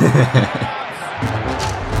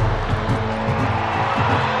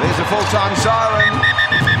 There's a full-time siren.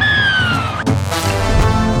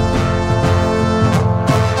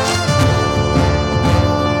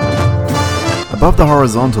 Above the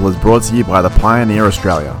Horizontal is brought to you by the Pioneer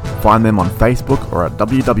Australia. Find them on Facebook or at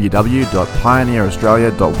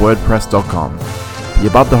www.pioneeraustralia.wordpress.com. The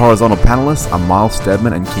Above the Horizontal panellists are Miles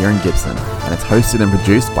Steadman and Kieran Gibson, and it's hosted and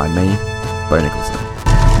produced by me, Bo Nicholson.